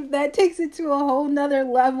my sleep, that takes it to a whole nother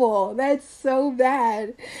level. That's so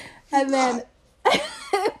bad. And then...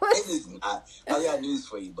 It is not. I got news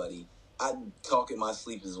for you, buddy. I talk in my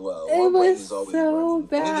sleep as well. It My brain was is always so running.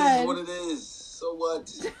 bad. And it is what it is. So what?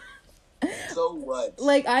 So what?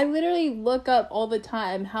 Like, I literally look up all the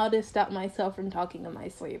time how to stop myself from talking in my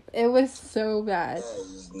sleep. It was so bad.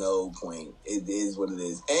 There's no point. It is what it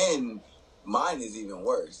is. And mine is even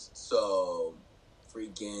worse. So,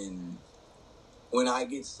 freaking, when I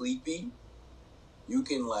get sleepy, you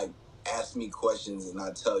can, like, ask me questions and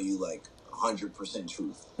I tell you, like, 100%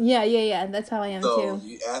 truth. Yeah. That's how I am, so, too.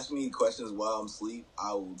 You ask me questions while I'm asleep,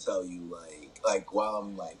 I will tell you, like while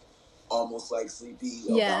I'm, like, almost, like, sleepy,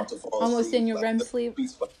 about to fall almost asleep. in your like, REM sleep.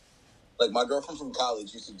 Like, my girlfriend from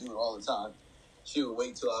college used to do it all the time. She would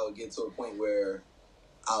wait till I would get to a point where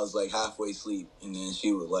I was, like, halfway asleep, and then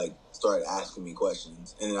she would, like, start asking me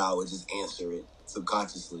questions, and then I would just answer it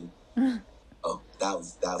subconsciously. Oh,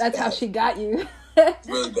 that's That's bad. how she got you.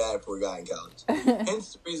 Really bad for a guy in college.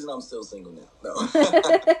 Hence the reason I'm still single now. No.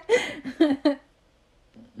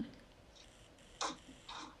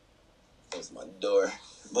 That's my door.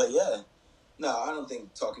 But yeah. No, I don't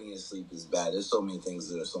think talking in your sleep is bad. There's so many things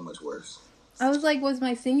that are so much worse. I was like, "Was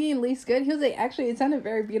my singing at least good?" He was like, "Actually, it sounded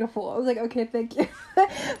very beautiful." I was like, "Okay, thank you."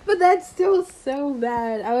 But that's still so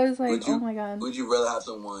bad. I was like, "Oh my god." Would you rather have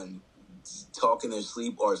someone talk in their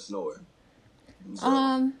sleep or snore?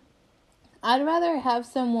 So, I'd rather have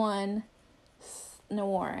someone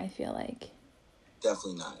snore, I feel like.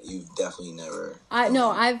 Definitely not. You've definitely never...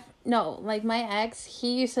 like my ex,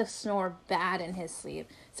 he used to snore bad in his sleep.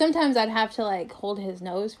 Sometimes I'd have to like hold his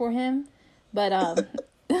nose for him, but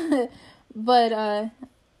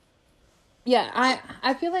yeah,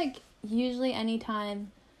 I feel like usually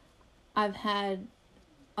anytime I've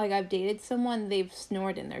dated someone, they've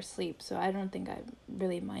snored in their sleep, so I don't think I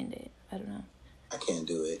really mind it. I don't know. I can't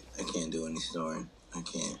do it. I can't do any snoring. I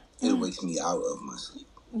can't. It wakes me out of my sleep.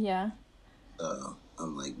 Yeah.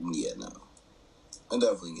 I'm like, yeah, no. I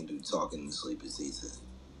definitely can do talking in sleep. It's easy.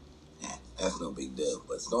 Yeah, that's no big deal.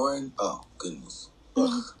 But snoring, oh, goodness.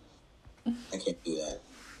 Ugh. I can't do that.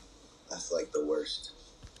 That's like the worst.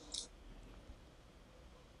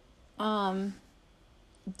 Do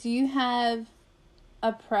you have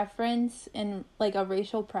a preference in, like, a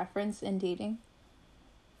racial preference in dating?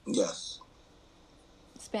 Yes.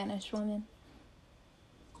 Spanish women.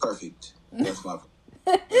 Perfect. That's my...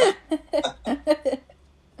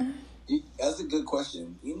 That's a good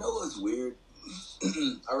question. You know what's weird?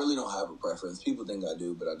 I really don't have a preference. People think I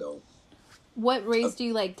do, but I don't. What race do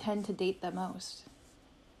you, like, tend to date the most?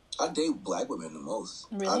 I date black women the most.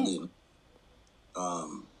 Really?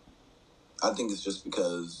 I think it's just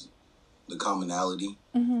because the commonality,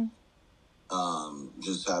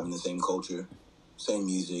 just having the same culture, same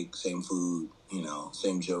music, same food,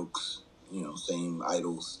 same jokes, same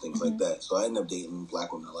idols, things like that. So I end up dating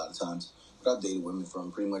black women a lot of times, but I've dated women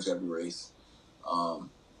from pretty much every race. I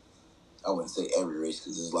wouldn't say every race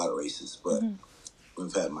because there's a lot of races, but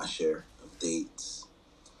we've had my share of dates.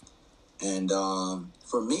 And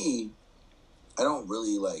for me, I don't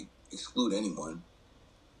really exclude anyone.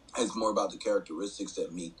 It's more about the characteristics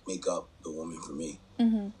that make up the woman for me.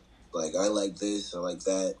 Like, I like this, I like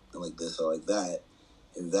that, I like this, I like that.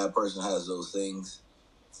 If that person has those things,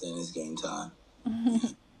 then it's game time.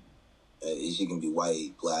 She can be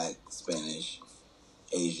white, black, Spanish,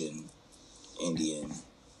 Asian, Indian.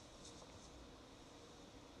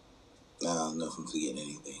 I don't know if I'm forgetting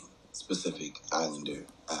anything. Specific, Islander,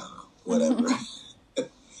 I don't know, whatever.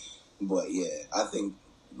 But yeah, I think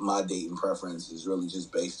my dating preference is really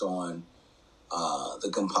just based on the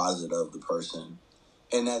composite of the person.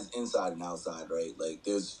 And that's inside and outside, right? Like,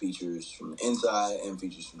 there's features from the inside and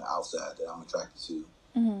features from the outside that I'm attracted to.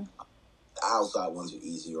 The outside ones are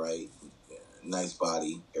easy, right? Nice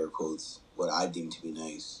body, air quotes, what I deem to be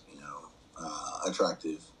nice,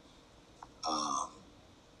 attractive.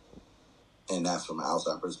 And that's from an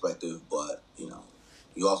outside perspective. But,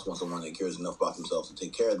 you also want someone that cares enough about themselves to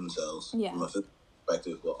take care of themselves from a physical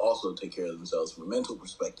perspective, but also take care of themselves from a mental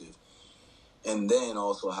perspective. And then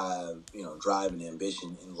also have, drive and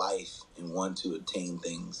ambition in life and want to attain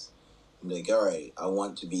things. And like, all right, I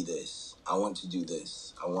want to be this. I want to do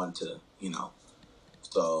this. I want to,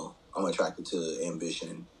 So I'm attracted to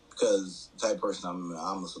ambition because the type of person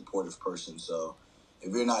I'm a supportive person. So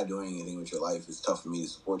if you're not doing anything with your life, it's tough for me to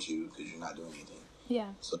support you because you're not doing anything. Yeah.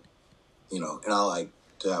 So, and I like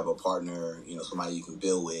to have a partner, somebody you can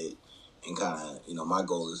build with, and kind of, my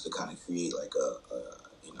goal is to kind of create like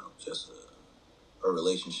just a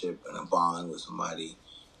relationship and a bond with somebody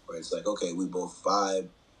where it's like, okay, we both vibe,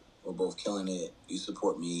 we're both killing it. You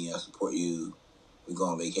support me, I support you. We go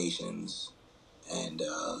on vacations, and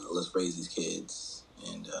let's raise these kids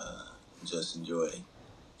and just enjoy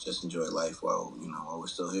life while we're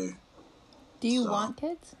still here. Do you want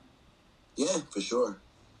kids? Yeah, for sure.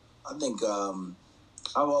 I think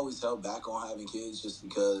I've always held back on having kids just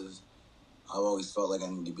because I've always felt like I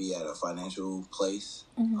need to be at a financial place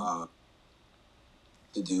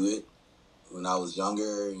to do it. When I was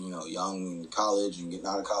younger, young in college and getting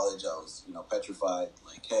out of college, I was, petrified.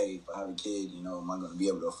 Like, hey, if I have a kid, am I going to be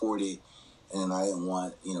able to afford it? And I didn't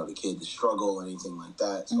want, the kid to struggle or anything like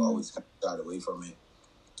that. So I always kind of shied away from it.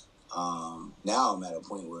 Now I'm at a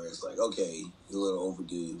point where it's like, okay, you're a little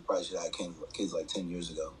overdue. Probably should have had kids like 10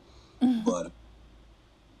 years ago. But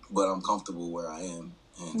I'm comfortable where I am.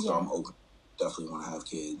 And so I'm open. Definitely want to have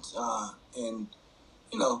kids. And,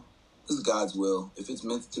 this is God's will. If it's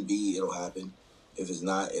meant to be, it'll happen. If it's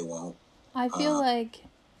not, it won't. I feel like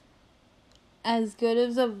as good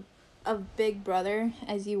as a big brother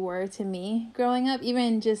as you were to me growing up,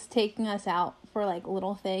 even just taking us out for like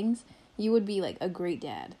little things, you would be like a great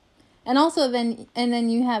dad. And also then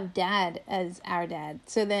you have dad as our dad.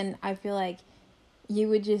 So then I feel like you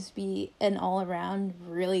would just be an all around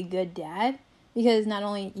really good dad because not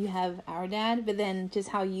only you have our dad, but then just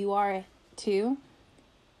how you are too.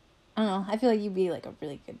 I don't know. I feel like you'd be like a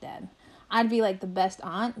really good dad. I'd be like the best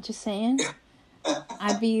aunt, just saying.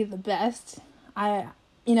 I'd be the best.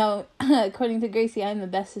 According to Gracie, I'm the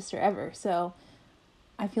best sister ever. So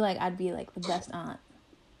I feel like I'd be like the best aunt.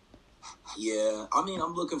 Yeah, I mean,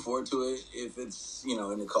 I'm looking forward to it. If it's, in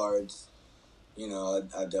the cards,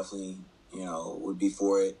 I definitely, would be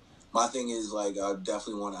for it. My thing is, like, I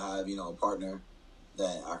definitely want to have, a partner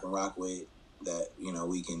that I can rock with, that,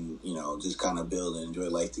 we can, just kind of build and enjoy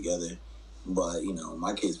life together. But,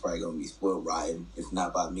 my kid's probably going to be spoiled rotten, if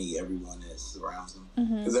not by me, everyone that surrounds him.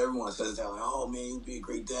 Because everyone says that, like, oh, man, you'd be a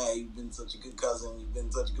great dad. You've been such a good cousin. You've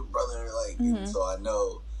been such a good brother. Like, and so I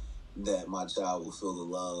know that my child will feel the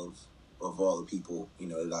love of all the people,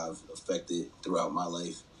 that I've affected throughout my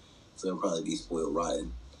life. So they'll probably be spoiled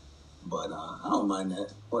rotten. But I don't mind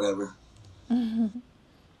that. Whatever.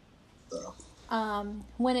 So.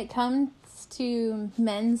 When it comes to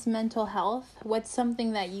men's mental health, what's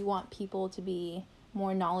something that you want people to be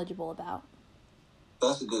more knowledgeable about?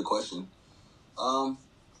 That's a good question. I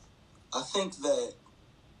think that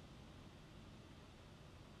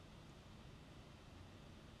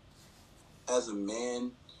as a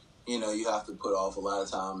man, you have to put off a lot of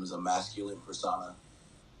times a masculine persona.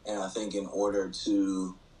 And I think in order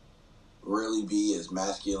to really be as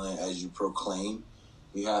masculine as you proclaim,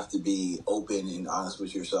 you have to be open and honest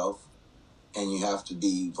with yourself. And you have to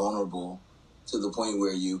be vulnerable to the point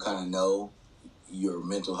where you kind of know your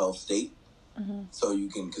mental health state. So you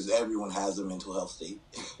can, because everyone has a mental health state.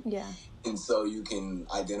 Yeah. And so you can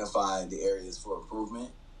identify the areas for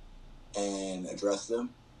improvement and address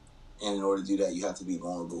them. And in order to do that, you have to be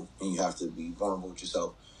vulnerable, and you have to be vulnerable with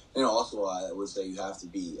yourself. And also, I would say you have to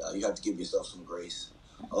give yourself some grace.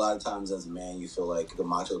 A lot of times as a man, you feel like the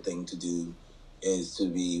macho thing to do is to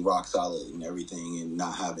be rock solid in everything and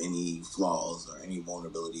not have any flaws or any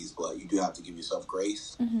vulnerabilities. But you do have to give yourself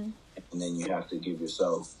grace, and then you have to give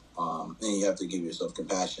yourself,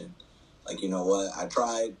 compassion. Like, you know what? I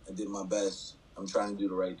tried. I did my best. I'm trying to do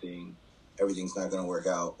the right thing. Everything's not going to work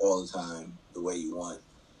out all the time the way you want.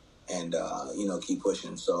 And, keep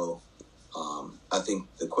pushing. So I think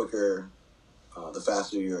the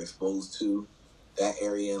faster you're exposed to that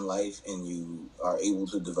area in life and you are able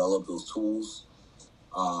to develop those tools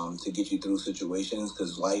to get you through situations,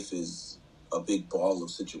 because life is a big ball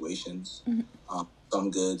of situations,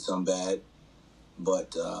 some good, some bad.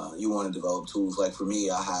 But you want to develop tools. Like for me,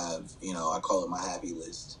 I have, I call it my happy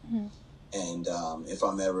list. And if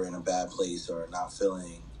I'm ever in a bad place or not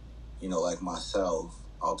feeling, like myself,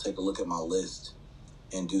 I'll take a look at my list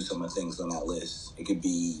and do some of the things on that list. It could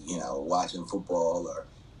be, watching football or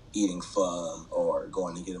eating pho or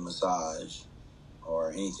going to get a massage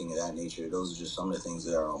or anything of that nature. Those are just some of the things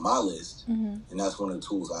that are on my list. And that's one of the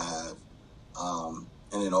tools I have.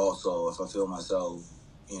 And then also, if I feel myself,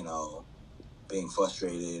 being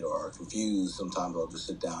frustrated or confused, sometimes I'll just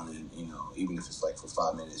sit down and, even if it's like for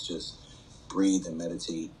 5 minutes, just breathe and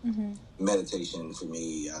meditate. Meditation for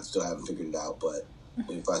me, I still haven't figured it out, but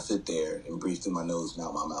if I sit there and breathe through my nose and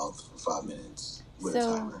out my mouth for 5 minutes with a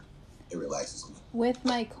timer, it relaxes me. With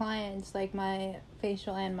my clients, like my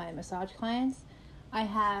facial and my massage clients, I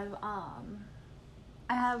have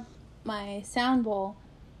my sound bowl,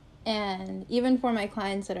 and even for my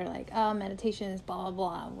clients that are like, oh, meditation is blah, blah,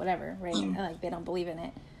 blah, whatever, right? Like, they don't believe in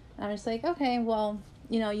it. And I'm just like, okay, well,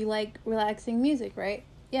 you like relaxing music, right?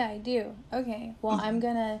 Yeah, I do. Okay, well, I'm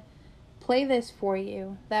going to play this for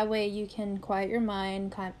you. That way you can quiet your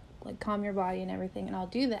mind, calm your body and everything, and I'll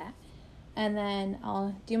do that. And then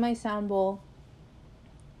I'll do my sound bowl,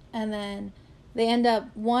 and then they end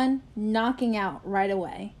up, knocking out right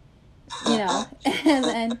away, or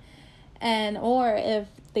if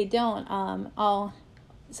they don't, I'll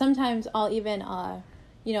even,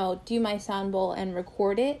 do my sound bowl and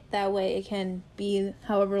record it. That way it can be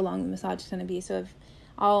however long the massage is going to be. So if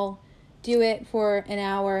I'll do it for an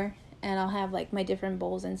hour, and I'll have like my different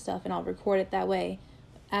bowls and stuff, and I'll record it that way.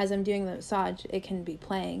 As I'm doing the massage, it can be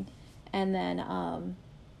playing. And then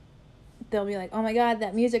they'll be like, oh my God,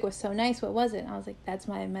 that music was so nice. What was it? And I was like, that's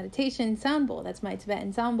my meditation sound bowl. That's my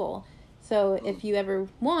Tibetan sound bowl. So if you ever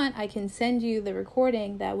want, I can send you the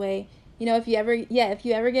recording. That way, if you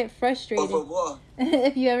ever get frustrated,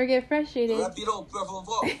 if you ever get frustrated,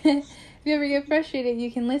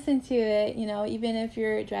 you can listen to it, even if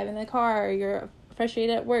you're driving the car or you're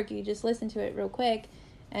frustrated at work, you just listen to it real quick,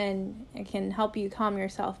 and it can help you calm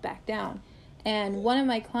yourself back down. And one of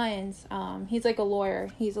my clients, he's like a lawyer.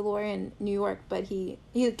 He's a lawyer in New York, but he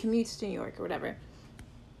commutes to New York or whatever.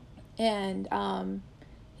 And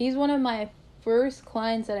he's one of my first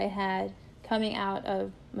clients that I had coming out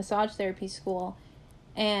of massage therapy school.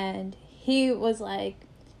 And he was like,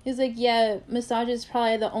 yeah, massage is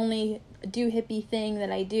probably the only do hippie thing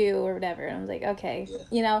that I do or whatever. And I was like, okay,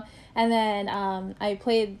 And then I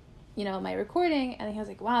played, my recording, and he was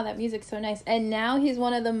like, wow, that music's so nice. And now he's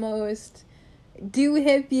one of the most do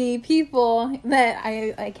hippie people that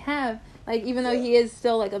I have. Like, even though he is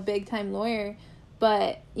still like a big time lawyer,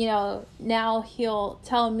 but now he'll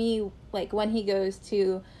tell me like when he goes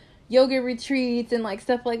to yoga retreats and like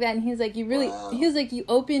stuff like that, and he's like, he was like, you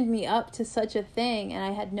opened me up to such a thing, and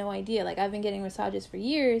I had no idea. Like, I've been getting massages for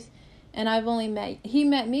years, and he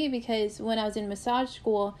met me because when I was in massage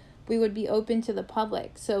school, we would be open to the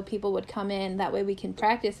public, so people would come in, that way we can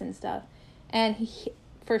practice and stuff. And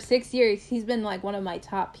for 6 years, he's been like one of my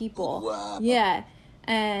top people. Wow. Yeah.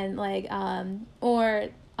 And like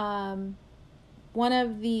one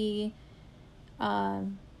of the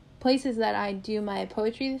places that I do my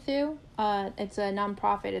poetry through, it's a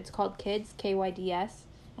nonprofit. It's called KYDS, KYDS,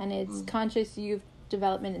 and it's Conscious Youth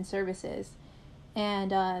Development and Services.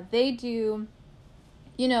 And they do,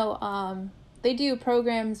 they do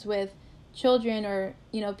programs with children or,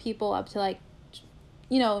 people up to like,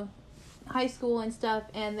 high school and stuff,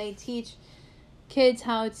 and they teach kids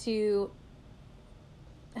how to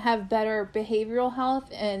have better behavioral health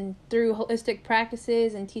and through holistic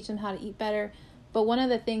practices, and teach them how to eat better. But one of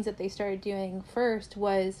the things that they started doing first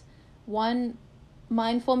was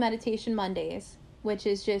mindful meditation Mondays, which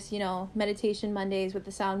is just, meditation Mondays with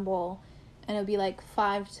the sound bowl. And it would be like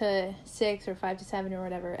 5 to 6 or 5 to 7 or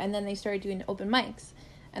whatever. And then they started doing open mics.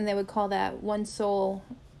 And they would call that one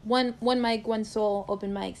mic, one soul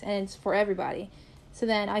open mics. And it's for everybody. So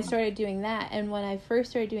then I started doing that. And when I first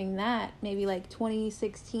started doing that, maybe like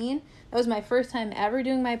 2016, that was my first time ever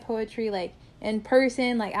doing my poetry, like in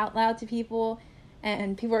person, like out loud to people.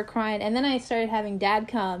 And people were crying. And then I started having Dad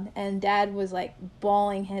come. And Dad was like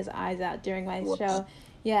bawling his eyes out during my show.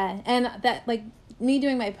 Yeah. And that, like, me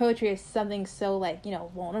doing my poetry is something so, like,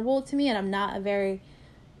 vulnerable to me, and I'm not a very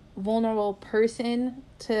vulnerable person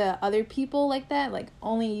to other people like that, like,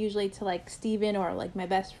 only usually to, like, Steven or, like, my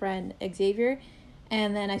best friend Xavier.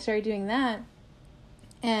 And then I started doing that,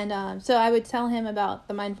 and so I would tell him about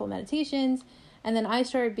the mindful meditations, and then I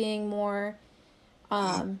started being more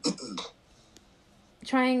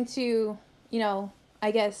trying to,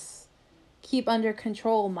 I guess, keep under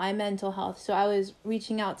control my mental health. So I was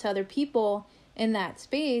reaching out to other people in that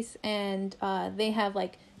space, and they have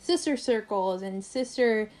like sister circles and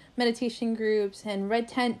sister meditation groups and red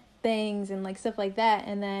tent things and like stuff like that.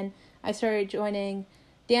 And then I started joining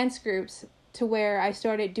dance groups to where I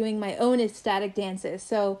started doing my own ecstatic dances.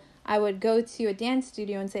 So I would go to a dance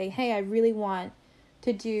studio and say, hey, I really want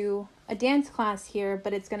to do a dance class here,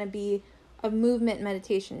 but it's going to be a movement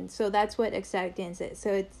meditation. So that's what ecstatic dance is.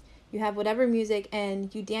 So it's, you have whatever music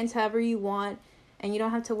and you dance however you want, and you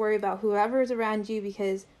don't have to worry about whoever is around you,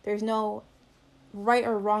 because there's no right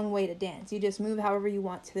or wrong way to dance. You just move however you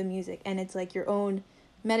want to the music, and it's like your own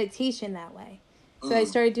meditation that way. So I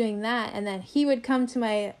started doing that, and then he would come to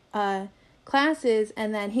my classes,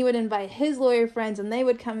 and then he would invite his lawyer friends, and they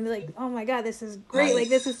would come and be like, oh my God, this is great. Nice. Like,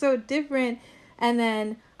 this is so different. And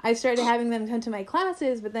then I started having them come to my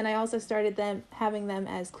classes, but then I also started having them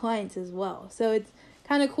as clients as well. So it's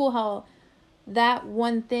kind of cool how that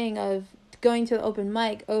one thing of going to the open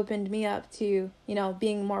mic opened me up to,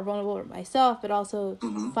 being more vulnerable with myself, but also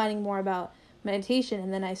finding more about meditation.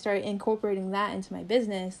 And then I started incorporating that into my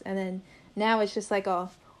business. And then now it's just like a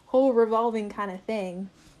whole revolving kind of thing.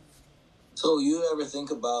 So you ever think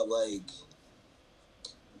about like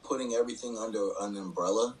putting everything under an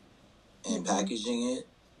umbrella and packaging it?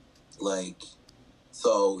 Like,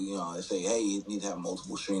 so, they say, hey, you need to have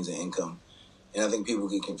multiple streams of income. And I think people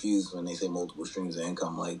get confused when they say multiple streams of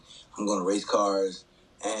income. Like, I'm going to race cars,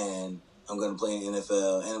 and I'm going to play in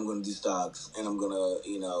NFL, and I'm going to do stocks, and I'm going to,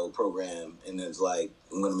 program. And it's like,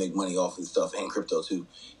 I'm going to make money off of stuff and crypto too.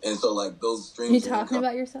 And so, like, those streams. You talking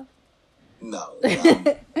about yourself? No.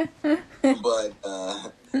 But,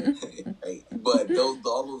 right. But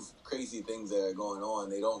all those crazy things that are going on,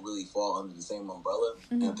 they don't really fall under the same umbrella.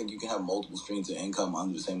 And I think you can have multiple streams of income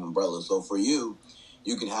under the same umbrella. So for you,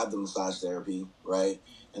 you can have the massage therapy, right?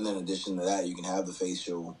 And then in addition to that, you can have the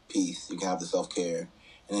facial piece, you can have the self-care,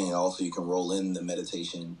 and then also you can roll in the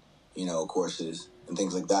meditation, courses and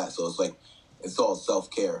things like that. So it's like, it's all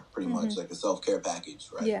self-care pretty much, like a self-care package,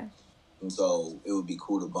 right? Yeah. And so it would be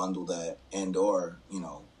cool to bundle that and or,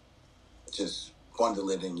 just bundle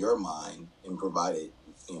it in your mind and provide it,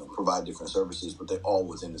 provide different services, but they're all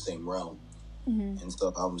within the same realm. And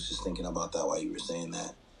stuff. I was just thinking about that while you were saying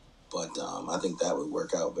that. But I think that would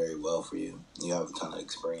work out very well for you. You have a ton of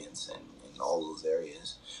experience in all those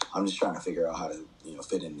areas. I'm just trying to figure out how to,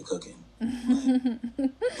 fit into cooking.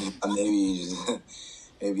 Like, maybe you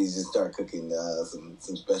just start cooking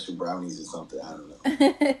some special brownies or something. I don't know.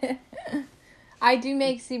 I do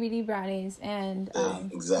make CBD brownies, and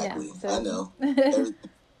exactly. Yeah, so. I know. Everything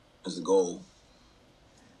is a goal.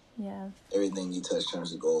 Yeah. Everything you touch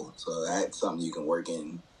turns to gold. So that's something you can work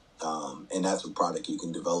in. And that's a product you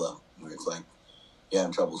can develop where it's like, you're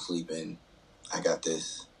having trouble sleeping, I got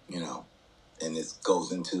this, and it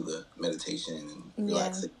goes into the meditation and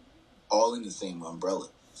relaxing, all in the same umbrella.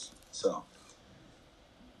 So,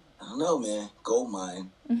 I don't know, man. Gold mine.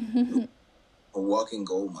 A walking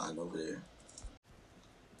gold mine over there.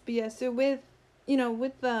 But yeah, so with doing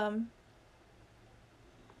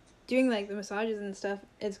like the massages and stuff,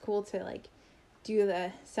 it's cool to like do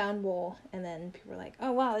the sound bowl, and then people are like,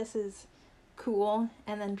 oh wow, this is cool,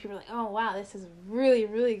 and then people are like, oh wow, this is really,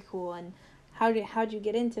 really cool, and how'd you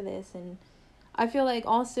get into this? And I feel like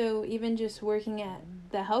also even just working at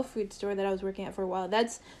the health food store that I was working at for a while,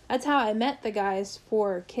 that's how I met the guys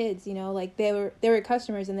for kids, like they were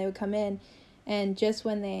customers, and they would come in, and just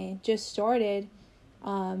when they just started,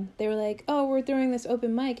 they were like, oh, we're throwing this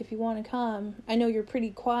open mic if you want to come. I know you're pretty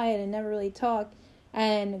quiet and never really talk.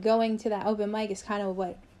 And going to that open mic is kind of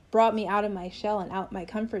what brought me out of my shell and out my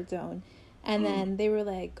comfort zone. And then they were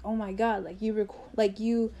like, oh my God, like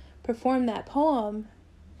you performed that poem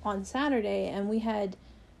on Saturday, and we had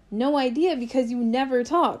no idea because you never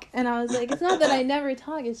talk. And I was like, it's not that I never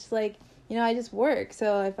talk. It's just like, I just work.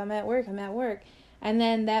 So if I'm at work, I'm at work. And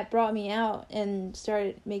then that brought me out and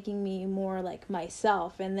started making me more like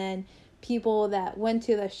myself. And then people that went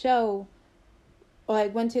to the show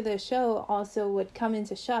also would come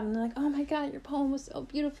into shop and they're like, oh my God, your poem was so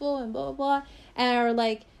beautiful and blah, blah, blah. And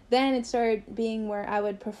then it started being where I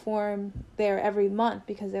would perform there every month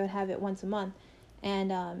because they would have it once a month.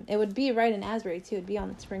 And it would be right in Asbury too. It'd be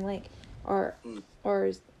on Spring Lake or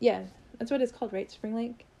yeah, that's what it's called, right? Spring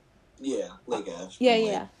Lake? Yeah, Lake Ave.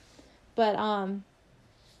 Yeah. But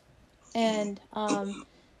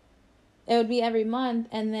it would be every month,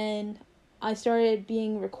 and then I started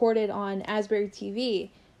being recorded on Asbury TV,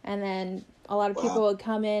 and then a lot of people would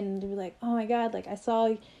come in and be like, oh my God, like I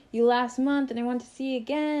saw you last month and I want to see you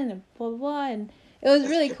again and blah blah blah. And it was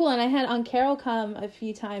really cool. And I had Aunt Carol come a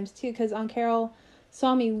few times too, because Aunt Carol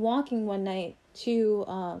saw me walking one night to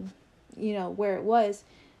where it was,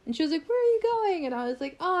 and she was like, where are you going? And I was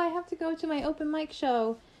like, oh, I have to go to my open mic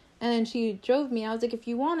show. And then she drove me. I was like, if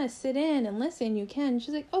you want to sit in and listen, you can.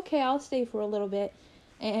 She's like, okay, I'll stay for a little bit.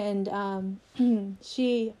 And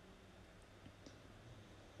she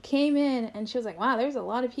came in and she was like, wow, there's a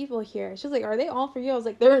lot of people here. She was like, are they all for you? I was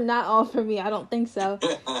like, they're not all for me. I don't think so.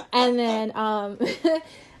 And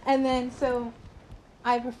then so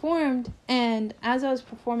I performed, and as I was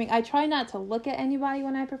performing, I try not to look at anybody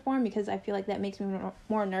when I perform because I feel like that makes me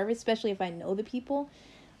more nervous, especially if I know the people.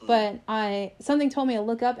 But something told me to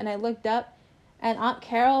look up, and I looked up, and Aunt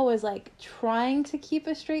Carol was like trying to keep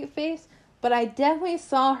a straight face, but I definitely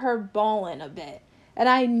saw her bawling a bit. And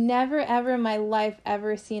I never ever in my life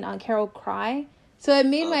ever seen Aunt Carol cry. So it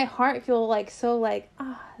made my heart feel like so like,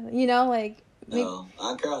 No,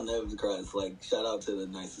 Aunt Carol never cries. Like, shout out to the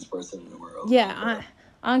nicest person in the world. Yeah,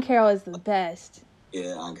 Aunt Carol is the best.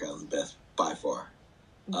 Yeah, Aunt Carol's the best by far.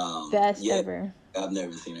 Best ever. I've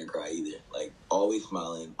never seen her cry either. Like, always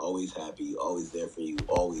smiling, always happy, always there for you,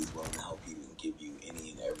 always willing to help you and give you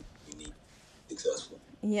any and everything you need to be successful.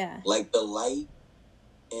 Yeah. Like the light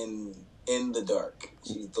in the dark.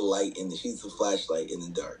 She's the light she's the flashlight in the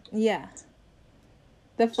dark. Yeah.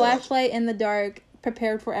 The flashlight in the dark,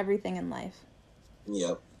 prepared for everything in life.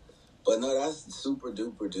 Yep. But no, that's super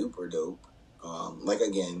duper duper dope. Like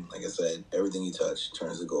I said, everything you touch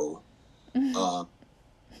turns to gold.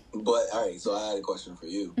 But all right, so I had a question for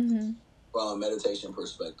you. Mm-hmm. From a meditation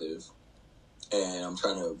perspective, and I'm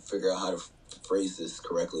trying to figure out how to phrase this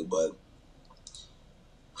correctly, but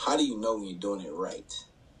how do you know when you're doing it right?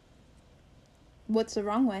 What's the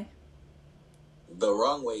wrong way? The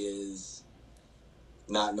wrong way is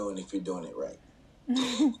not knowing if you're doing it right.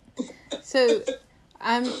 So,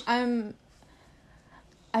 I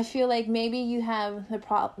feel like maybe you have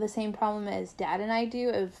the same problem as Dad and I do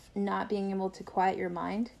of not being able to quiet your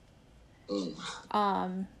mind.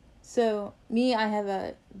 So me, I have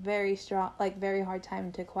a very hard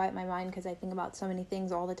time to quiet my mind because I think about so many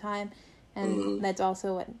things all the time, and that's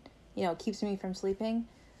also what keeps me from sleeping.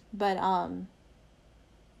 But I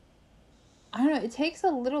don't know, it takes a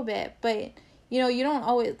little bit, but you don't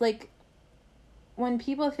always, like, when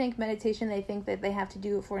people think meditation, they think that they have to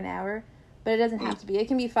do it for an hour, but it doesn't have to be. It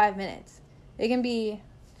can be 5 minutes. It can be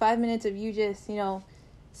 5 minutes of you just,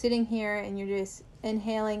 sitting here and you're just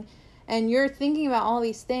inhaling and you're thinking about all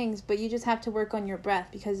these things, but you just have to work on your breath,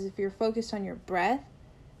 because if you're focused on your breath,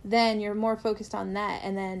 then you're more focused on that,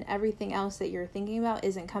 and then everything else that you're thinking about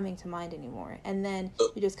isn't coming to mind anymore. And then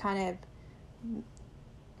you just kind of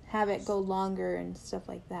have it go longer and stuff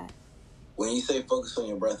like that. When you say focus on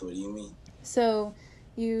your breath, what do you mean? So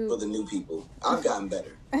For the new people, I've gotten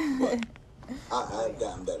better. But I've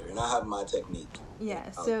gotten better, and I have my technique. Yeah,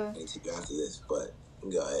 I'll so get to you after this, but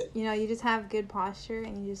go ahead. You just have good posture,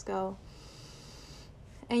 and you just go,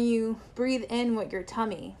 and you breathe in with your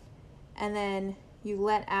tummy, and then you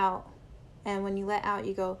let out, and when you let out,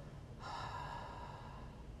 you go.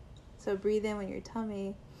 So breathe in with your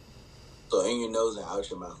tummy. So in your nose and out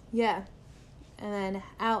your mouth. Yeah, and then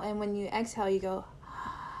out, and when you exhale, you go.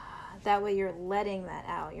 That way you're letting that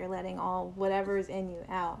out. You're letting all whatever's in you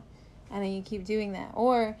out. And then you keep doing that.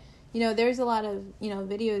 Or, there's a lot of,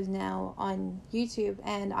 videos now on YouTube.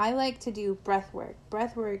 And I like to do breath work.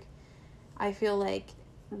 Breath work, I feel like,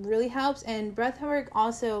 really helps. And breath work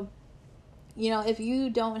also, if you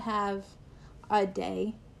don't have a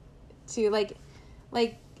day to, like,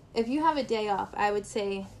 if you have a day off, I would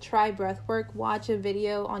say try breath work. Watch a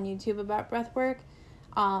video on YouTube about breath work.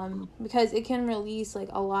 Because it can release like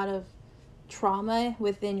a lot of trauma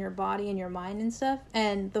within your body and your mind and stuff.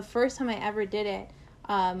 And the first time I ever did it,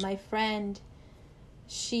 my friend,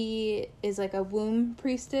 she is like a womb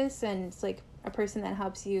priestess, and it's like a person that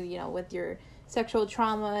helps you, you know, with your sexual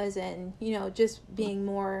traumas and, you know, just being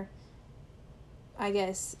more, I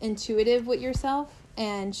guess, intuitive with yourself.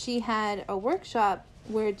 And she had a workshop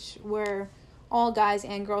where all guys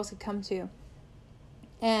and girls could come to.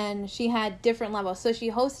 And she had different levels. So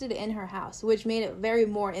she hosted it in her house, which made it very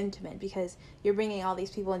more intimate because you're bringing all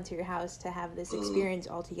these people into your house to have this experience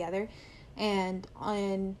all together. And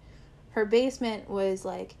on her basement was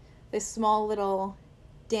like this small little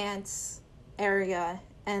dance area.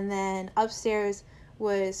 And then upstairs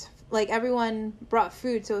was like everyone brought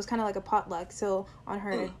food. So it was kind of like a potluck. So on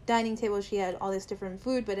her dining table, she had all this different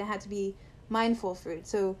food, but it had to be mindful food.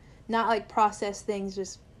 So not like processed things,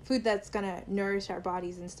 just food that's gonna nourish our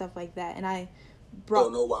bodies and stuff like that. And I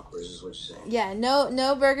brought no Whoppers is what you're saying. Yeah,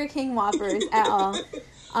 no Burger King Whoppers at all.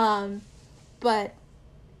 But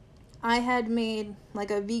I had made like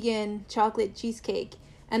a vegan chocolate cheesecake,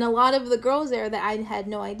 and a lot of the girls there that I had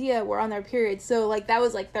no idea were on their periods. So like that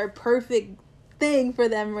was like their perfect thing for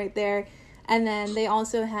them right there. And then they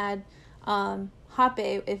also had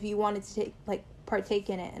hape if you wanted to partake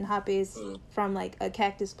in it. And hape is from like a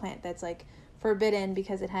cactus plant that's like forbidden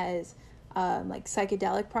because it has like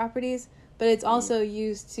psychedelic properties, but it's also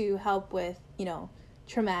used to help with, you know,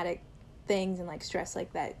 traumatic things and like stress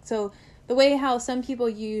like that. So the way how some people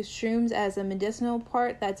use shrooms as a medicinal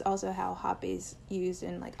part, that's also how hape is used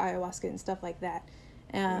in like ayahuasca and stuff like that.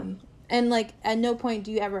 And like at no point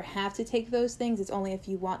do you ever have to take those things. It's only if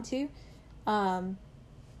you want to.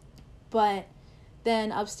 But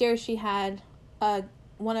then upstairs she had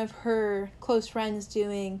one of her close friends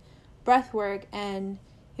doing breath work, and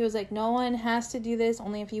he was like, no one has to do this,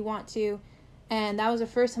 only if you want to. And that was the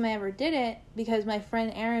first time I ever did it because my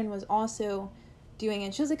friend Erin was also doing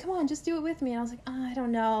it. She was like, come on, just do it with me. And I was like, oh, I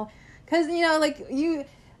don't know, because, you know, like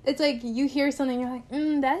it's like you hear something, you're like,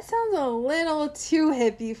 that sounds a little too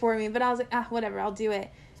hippie for me. But I was like, whatever, I'll do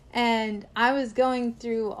it. And I was going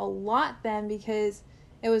through a lot then because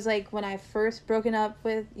it was like when I first broken up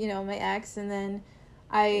with, you know, my ex, and then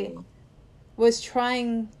I was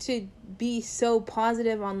trying to be so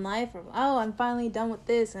positive on life, or I'm finally done with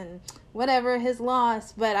this and whatever, his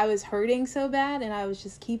loss, but I was hurting so bad and I was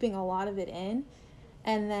just keeping a lot of it in.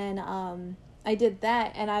 And then I did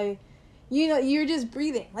that, and you know, you're just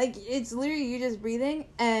breathing, like it's literally you're just breathing,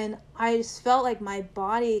 and I just felt like my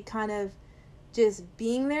body kind of just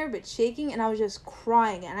being there but shaking, and I was just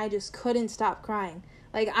crying, and I just couldn't stop crying.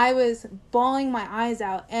 Like I was bawling my eyes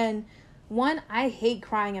out. And one, I hate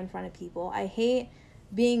crying in front of people. I hate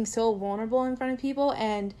being so vulnerable in front of people.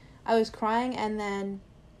 And I was crying, and then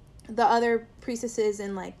the other priestesses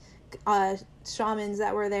and like shamans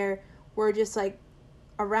that were there were just like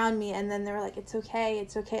around me, and then they were like, it's okay,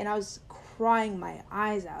 and I was crying my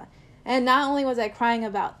eyes out. And not only was I crying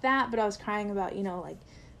about that, but I was crying about, you know, like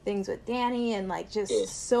things with Danny and like just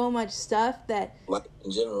so much stuff that, like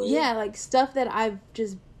in general, like stuff that I've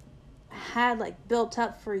just had like built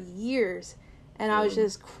up for years. And I was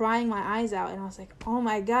just crying my eyes out, and I was like, oh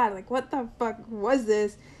my God, like what the fuck was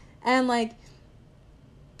this? And like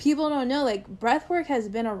people don't know, like breath work has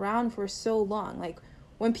been around for so long. Like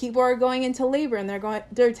when people are going into labor and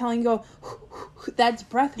they're telling you, go, that's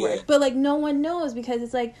breath work. Yeah. But like no one knows, because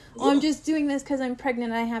it's like, I'm just doing this because I'm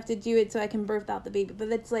pregnant and I have to do it so I can birth out the baby. But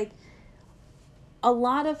it's like a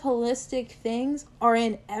lot of holistic things are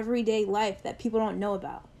in everyday life that people don't know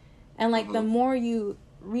about. And like the more you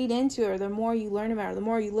read into it, or the more you learn about it, or the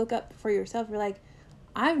more you look up for yourself, you're like,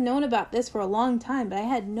 I've known about this for a long time, but I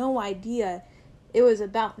had no idea it was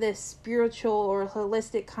about this spiritual or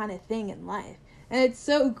holistic kind of thing in life. And it's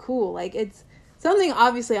so cool. Like it's something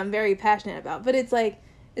obviously I'm very passionate about, but it's like,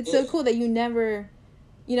 it's so cool that you never,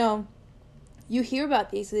 you know, you hear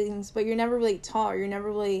about these things, but you're never really taught, or you're never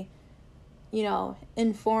really, you know,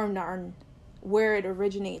 informed on where it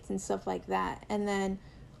originates and stuff like that. And then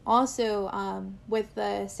also with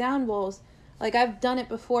the sound bowls, like I've done it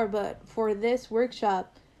before, but for this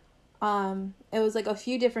workshop, it was like a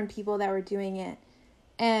few different people that were doing it.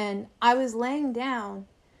 And I was laying down,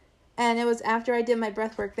 and it was after I did my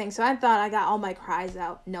breathwork thing. So I thought I got all my cries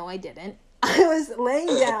out. No, I didn't. I was laying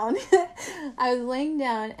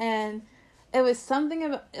down. And it was something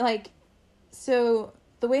about like, so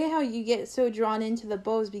the way how you get so drawn into the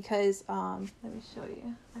bows, because, let me show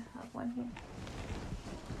you. I have one here.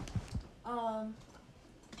 I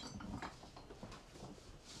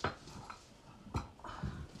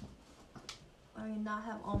mean, not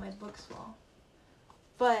have all my books fall.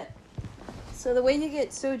 But, so the way you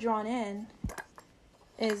get so drawn in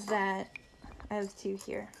is that, I have two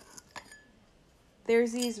here.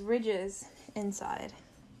 There's these ridges inside.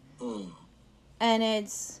 And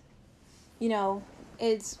it's, you know,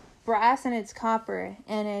 it's brass and it's copper,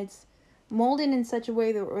 and it's molded in such a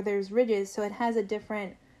way that where there's ridges, so it has a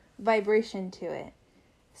different vibration to it.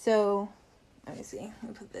 So, let me see. Let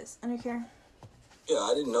me put this under here. Yeah,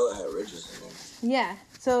 I didn't know it had ridges in there. Yeah,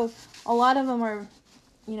 so a lot of them are,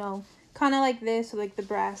 kind of like this, like the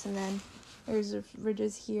brass, and then there's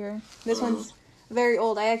ridges here. This one's very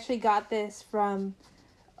old. I actually got this from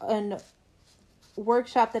a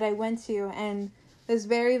workshop that I went to, and this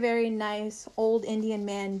very, very nice old Indian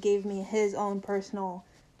man gave me his own personal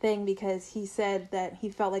thing because he said that he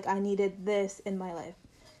felt like I needed this in my life.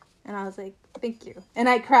 And I was like, thank you. And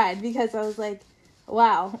I cried because I was like,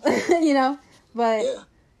 wow, but Yeah.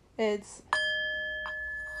 it's...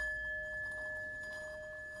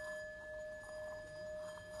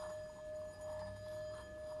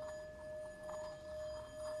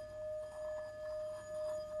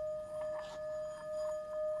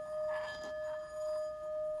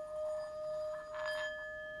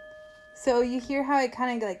 So you hear how it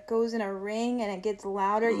kind of like goes in a ring and it gets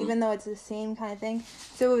louder, even though it's the same kind of thing.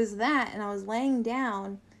 So it was that, and I was laying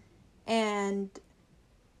down, and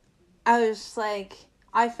I was just like,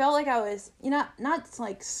 I felt like I was, not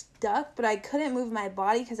like stuck, but I couldn't move my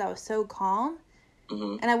body because I was so calm,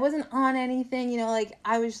 and I wasn't on anything, like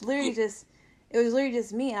I was literally just, it was literally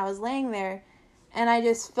just me, and I was laying there, and I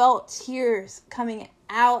just felt tears coming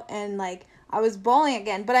out, and like, I was bawling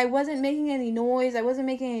again, but I wasn't making any noise. I wasn't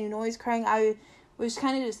making any noise crying. I was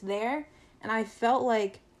kind of just there, and I felt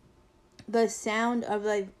like the sound of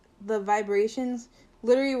like the vibrations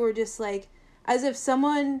literally were just like as if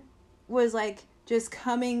someone was like just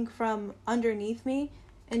coming from underneath me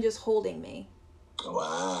and just holding me.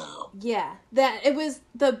 Wow. Yeah, that it was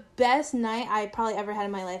the best night I probably ever had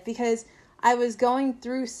in my life because I was going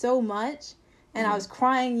through so much. And I was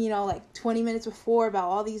crying, like 20 minutes before about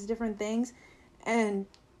all these different things. And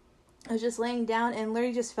I was just laying down and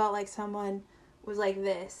literally just felt like someone was like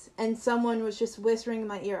this. And someone was just whispering in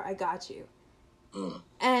my ear, I got you.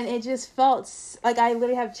 And it just felt, like I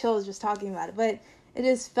literally have chills just talking about it. But it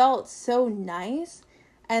just felt so nice.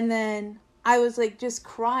 And then I was like just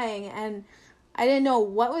crying. And I didn't know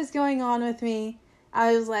what was going on with me.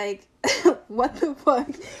 I was like, what the fuck?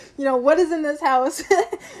 What is in this house?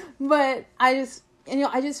 But I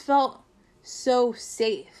just felt so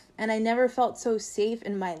safe. And I never felt so safe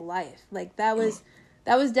in my life. Like, that was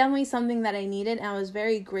definitely something that I needed. And I was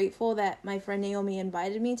very grateful that my friend Naomi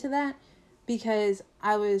invited me to that. Because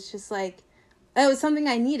I was just like, that was something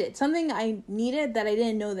I needed. Something I needed that I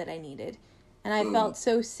didn't know that I needed. And I felt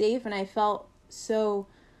so safe. And I felt so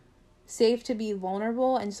safe to be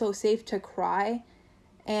vulnerable. And so safe to cry.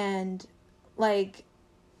 And like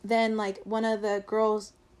then like one of the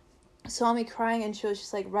girls saw me crying and she was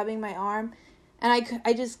just like rubbing my arm, and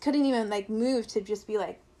I just couldn't even like move to just be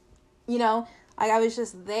like, like I was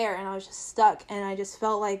just there and I was just stuck, and I just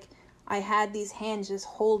felt like I had these hands just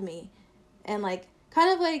hold me, and like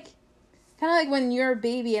kind of like when you're a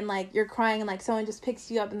baby and like you're crying and like someone just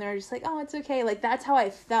picks you up and they're just like, oh, it's okay. Like that's how I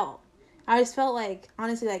felt. I just felt like,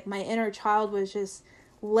 honestly, like my inner child was just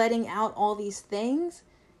letting out all these things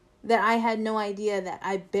that I had no idea that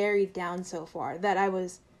I buried down so far, that I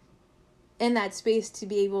was in that space to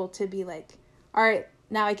be able to be like, all right,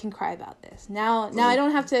 now I can cry about this. Now I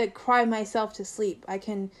don't have to cry myself to sleep. I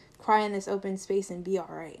can cry in this open space and be all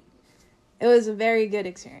right. It was a very good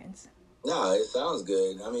experience. No, it sounds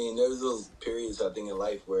good. I mean, there's those periods, I think, in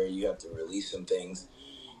life where you have to release some things.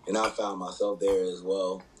 And I found myself there as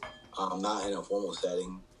well. Not in a formal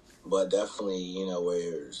setting, but definitely,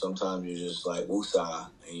 where sometimes you're just like woosah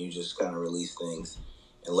and you just kind of release things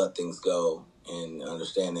and let things go and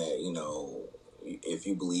understand that, if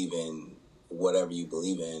you believe in whatever you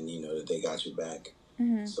believe in, that they got your back.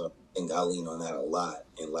 So I think I lean on that a lot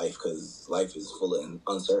in life because life is full of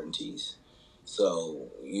uncertainties. So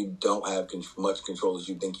you don't have much control as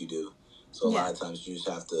you think you do. So a lot of times you just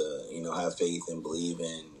have to, have faith and believe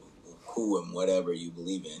in who and whatever you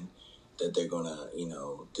believe in, that they're going to,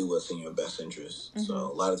 do what's in your best interest. So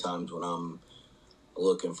a lot of times when I'm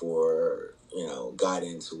looking for,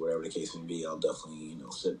 guidance or whatever the case may be, I'll definitely,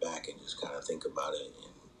 sit back and just kind of think about it.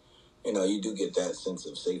 And, you do get that sense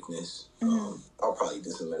of safeness. I'll probably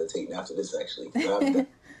do some meditating after this, actually.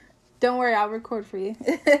 Don't worry, I'll record for you.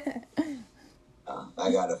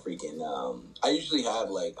 I got a freaking, I usually have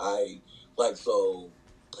so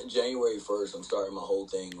January 1st, I'm starting my whole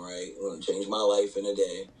thing, right? I'm going to change my life in a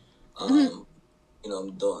day. I'm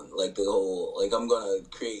doing like the whole, like I'm going to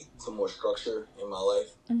create some more structure in my life.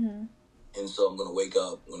 And so I'm going to wake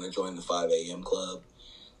up, I'm going to join the 5 a.m. club.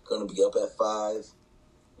 I'm going to be up at 5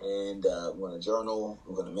 and I'm going to journal.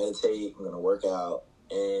 I'm going to meditate. I'm going to work out.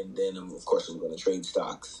 And then, of course, I'm going to trade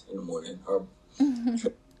stocks in the morning, or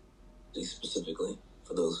specifically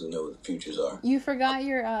for those who know what the futures are. You forgot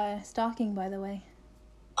your stocking, by the way.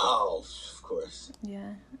 Oh, of course.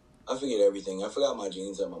 Yeah. I forget everything. I forgot my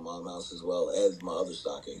jeans at my mom's house as well as my other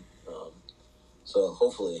stocking. So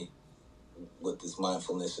hopefully, with this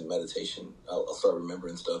mindfulness and meditation, I'll start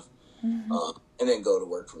remembering stuff, and then go to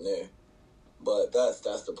work from there. But that's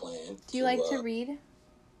the plan. Do you like to read?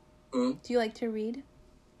 Do you like to read?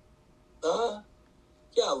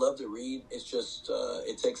 Yeah, I love to read. It's just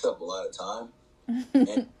it takes up a lot of time,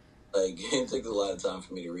 and it takes a lot of time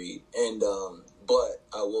for me to read. And but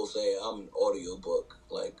I will say I'm an audiobook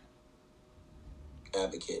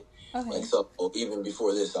advocate. Okay. Like, so even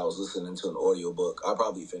before this, I was listening to an audiobook. I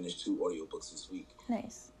probably finished 2 audiobooks this week.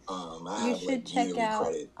 Nice. I should check out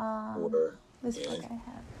credit for this book I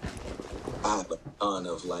have. I have a ton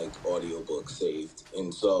of audiobooks saved,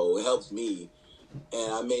 and so it helps me.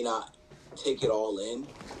 And I may not take it all in,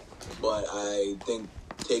 but I think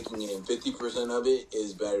taking in 50% of it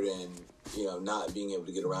is better than not being able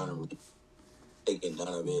to get around and taking none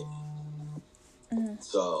of it.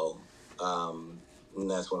 So and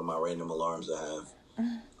that's one of my random alarms I have.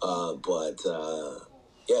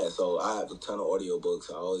 Yeah, so I have a ton of audiobooks.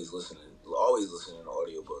 I always listen to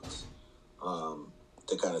audiobooks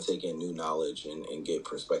to kind of take in new knowledge and get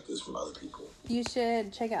perspectives from other people. You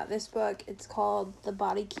should check out this book. It's called The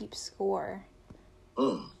Body Keeps Score.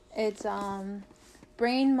 It's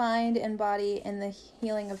Brain, Mind, and Body and the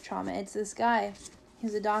Healing of Trauma. It's this guy.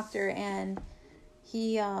 He's a doctor, and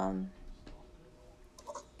he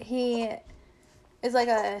is like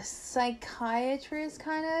a psychiatrist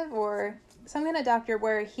kind of, or some kind of doctor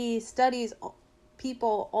where he studies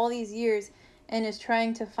people all these years and is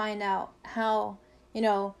trying to find out how,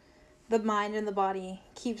 the mind and the body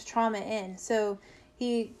keeps trauma in. So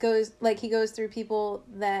he goes through people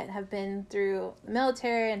that have been through the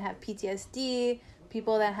military and have PTSD,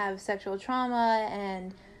 people that have sexual trauma,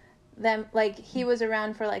 and them, he was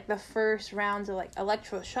around for the first rounds of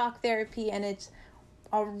electroshock therapy, and it's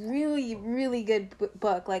a really, really good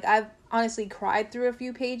book. I've honestly cried through a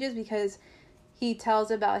few pages because he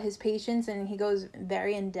tells about his patients and he goes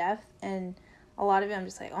very in depth, and a lot of it I'm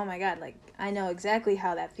just oh my God, I know exactly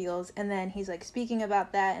how that feels. And then he's speaking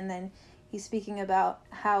about that, and then he's speaking about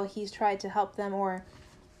how he's tried to help them, or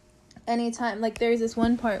anytime, there's this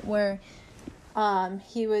one part where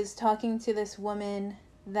he was talking to this woman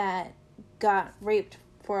that got raped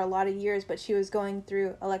for a lot of years, but she was going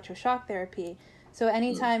through electroshock therapy. So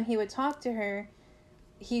anytime he would talk to her,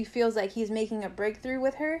 he feels like he's making a breakthrough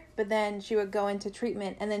with her, but then she would go into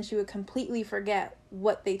treatment, and then she would completely forget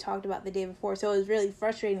what they talked about the day before. So it was really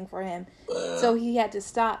frustrating for him. So he had to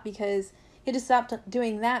stop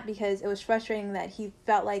doing that because it was frustrating that he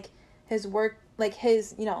felt like his work,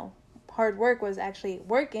 his, hard work was actually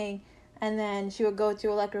working, and then she would go to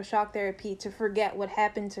electroshock therapy to forget what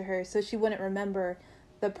happened to her so she wouldn't remember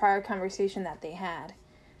the prior conversation that they had.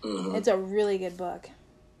 It's a really good book.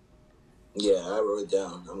 Yeah, I wrote it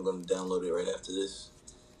down. I'm going to download it right after this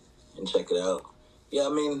and check it out. Yeah, I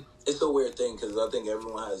mean, it's a weird thing because I think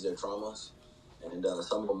everyone has their traumas, and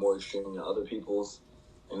some are more extreme than other people's.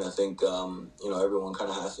 And I think, everyone kind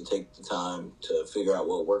of has to take the time to figure out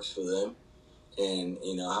what works for them and,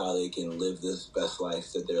 how they can live this best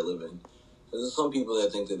life that they're living. There's some people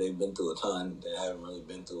that think that they've been through a ton that haven't really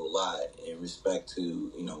been through a lot in respect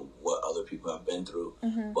to, what other people have been through.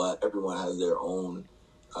 But everyone has their own,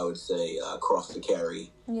 I would say, cross to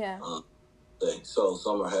carry. Yeah. Thing. So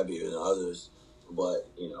some are heavier than others. But,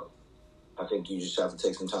 I think you just have to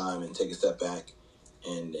take some time and take a step back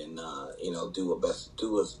and do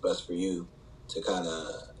what's best for you to kind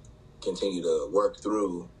of continue to work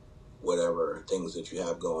through whatever things that you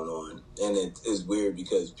have going on. And it is weird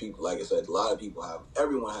because people, like I said,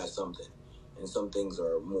 everyone has something, and some things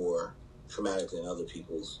are more traumatic than other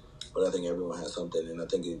people's, but I think everyone has something, and I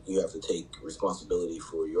think you have to take responsibility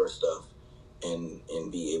for your stuff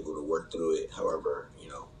and be able to work through it however,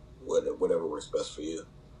 whatever works best for you.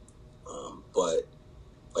 But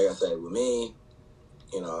like I said, with me,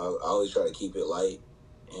 I always try to keep it light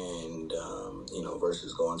and,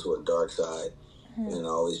 versus going to a dark side. And I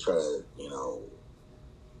always try to,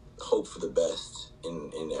 hope for the best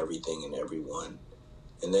in everything and everyone.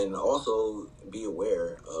 And then also be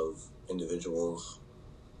aware of individuals,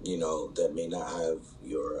 that may not have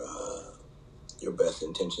your best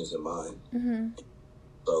intentions in mind.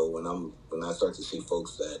 So when I start to see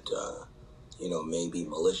folks that, may be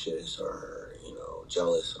malicious or,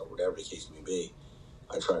 jealous or whatever the case may be,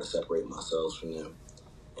 I try to separate myself from them.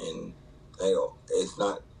 And it's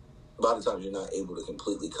not, a lot of times you're not able to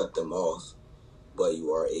completely cut them off, but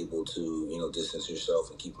you are able to, you know, distance yourself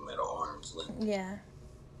and keep them at arm's length. Yeah.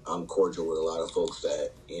 I'm cordial with a lot of folks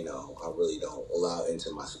that, you know, I really don't allow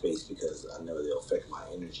into my space because I know they'll affect my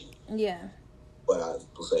energy. Yeah. But I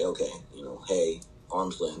will say, okay, you know, hey,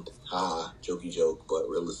 arm's length, jokey joke, but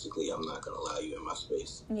realistically, I'm not going to allow you in my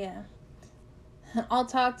space. Yeah. I'll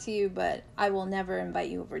talk to you, but I will never invite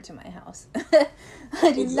you over to my house.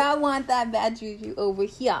 I do not want that bad juju over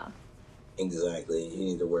here. Exactly. You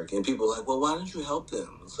need to work. And people are like, well, why don't you help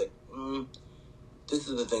them? It's like, this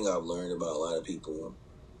is the thing I've learned about a lot of people.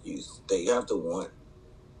 They have to want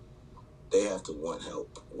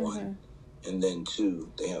help, one. Mm-hmm. And then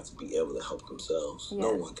two, they have to be able to help themselves. Yeah.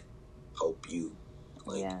 No one can help you.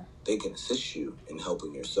 They can assist you in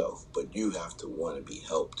helping yourself, but you have to want to be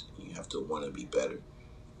helped. You have to want to be better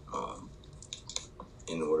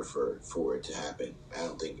in order for it to happen. I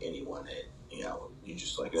don't think anyone you're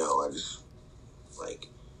just like, no, I just, like,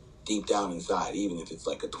 deep down inside, even if it's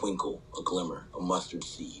like a twinkle, a glimmer, a mustard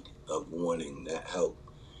seed of wanting that help,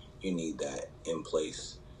 you need that in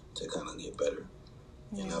place to kind of get better.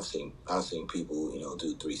 Yeah. And I've seen people, you know,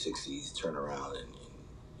 do 360s, turn around and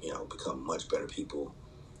you know, become much better people,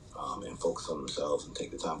 and focus on themselves and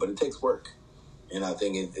take the time. But it takes work. And I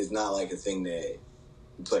think it's not like a thing that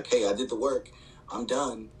it's like, hey, I did the work, I'm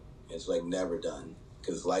done. It's like never done,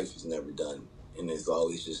 because life is never done. And there's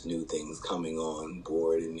always just new things coming on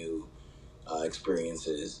board and new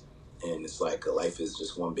experiences. And it's like life is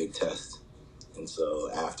just one big test. And so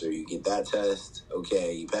after you get that test,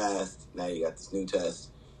 okay, you passed. Now you got this new test.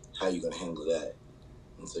 How are you going to handle that?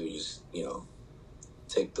 And so you just, you know,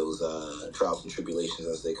 take those trials and tribulations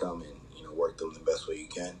as they come and, you know, work them the best way you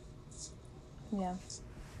can. Yeah.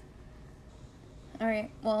 All right.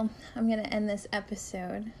 Well, I'm going to end this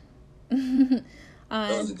episode. That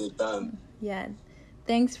was a good time. Yeah.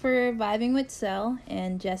 Thanks for vibing with Sel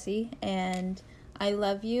and Jesse. And I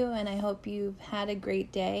love you. And I hope you've had a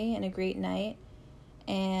great day and a great night.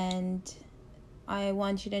 And I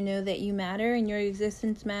want you to know that you matter and your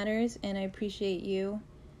existence matters. And I appreciate you.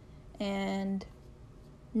 And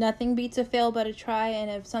nothing beats a fail but a try. And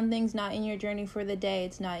if something's not in your journey for the day,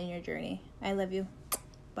 it's not in your journey. I love you.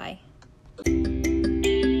 Bye.